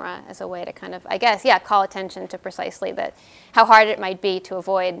the camera as a way to kind of, I guess, call attention to precisely how hard it might be to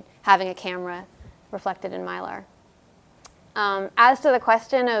avoid having a camera reflected in Mylar. As to the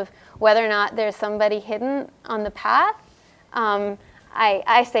question of whether or not there's somebody hidden on the path,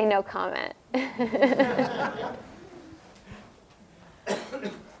 I say no comment.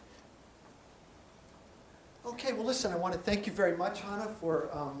 Okay, well, listen, I want to thank you very much, Hannah, for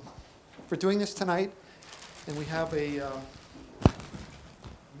doing this tonight. And we have a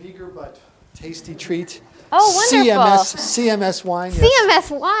meager but tasty treat. Oh, wonderful. CMS wine.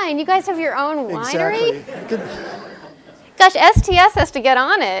 Yes. CMS wine. You guys have your own winery? Exactly. Gosh, STS has to get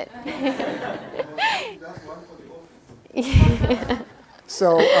on it.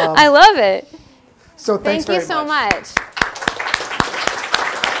 So I love it. So thanks Thank you so much.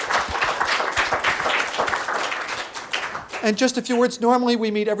 And just a few words. Normally we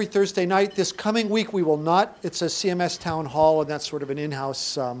meet every Thursday night. This coming week we will not. It's a CMS town hall, and that's sort of an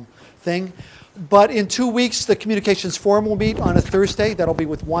in-house thing. But in 2 weeks, the Communications Forum will meet on a Thursday. That'll be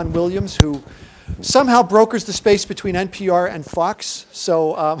with Juan Williams, who somehow brokers the space between NPR and Fox.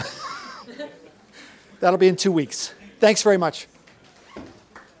 So that'll be in 2 weeks. Thanks very much.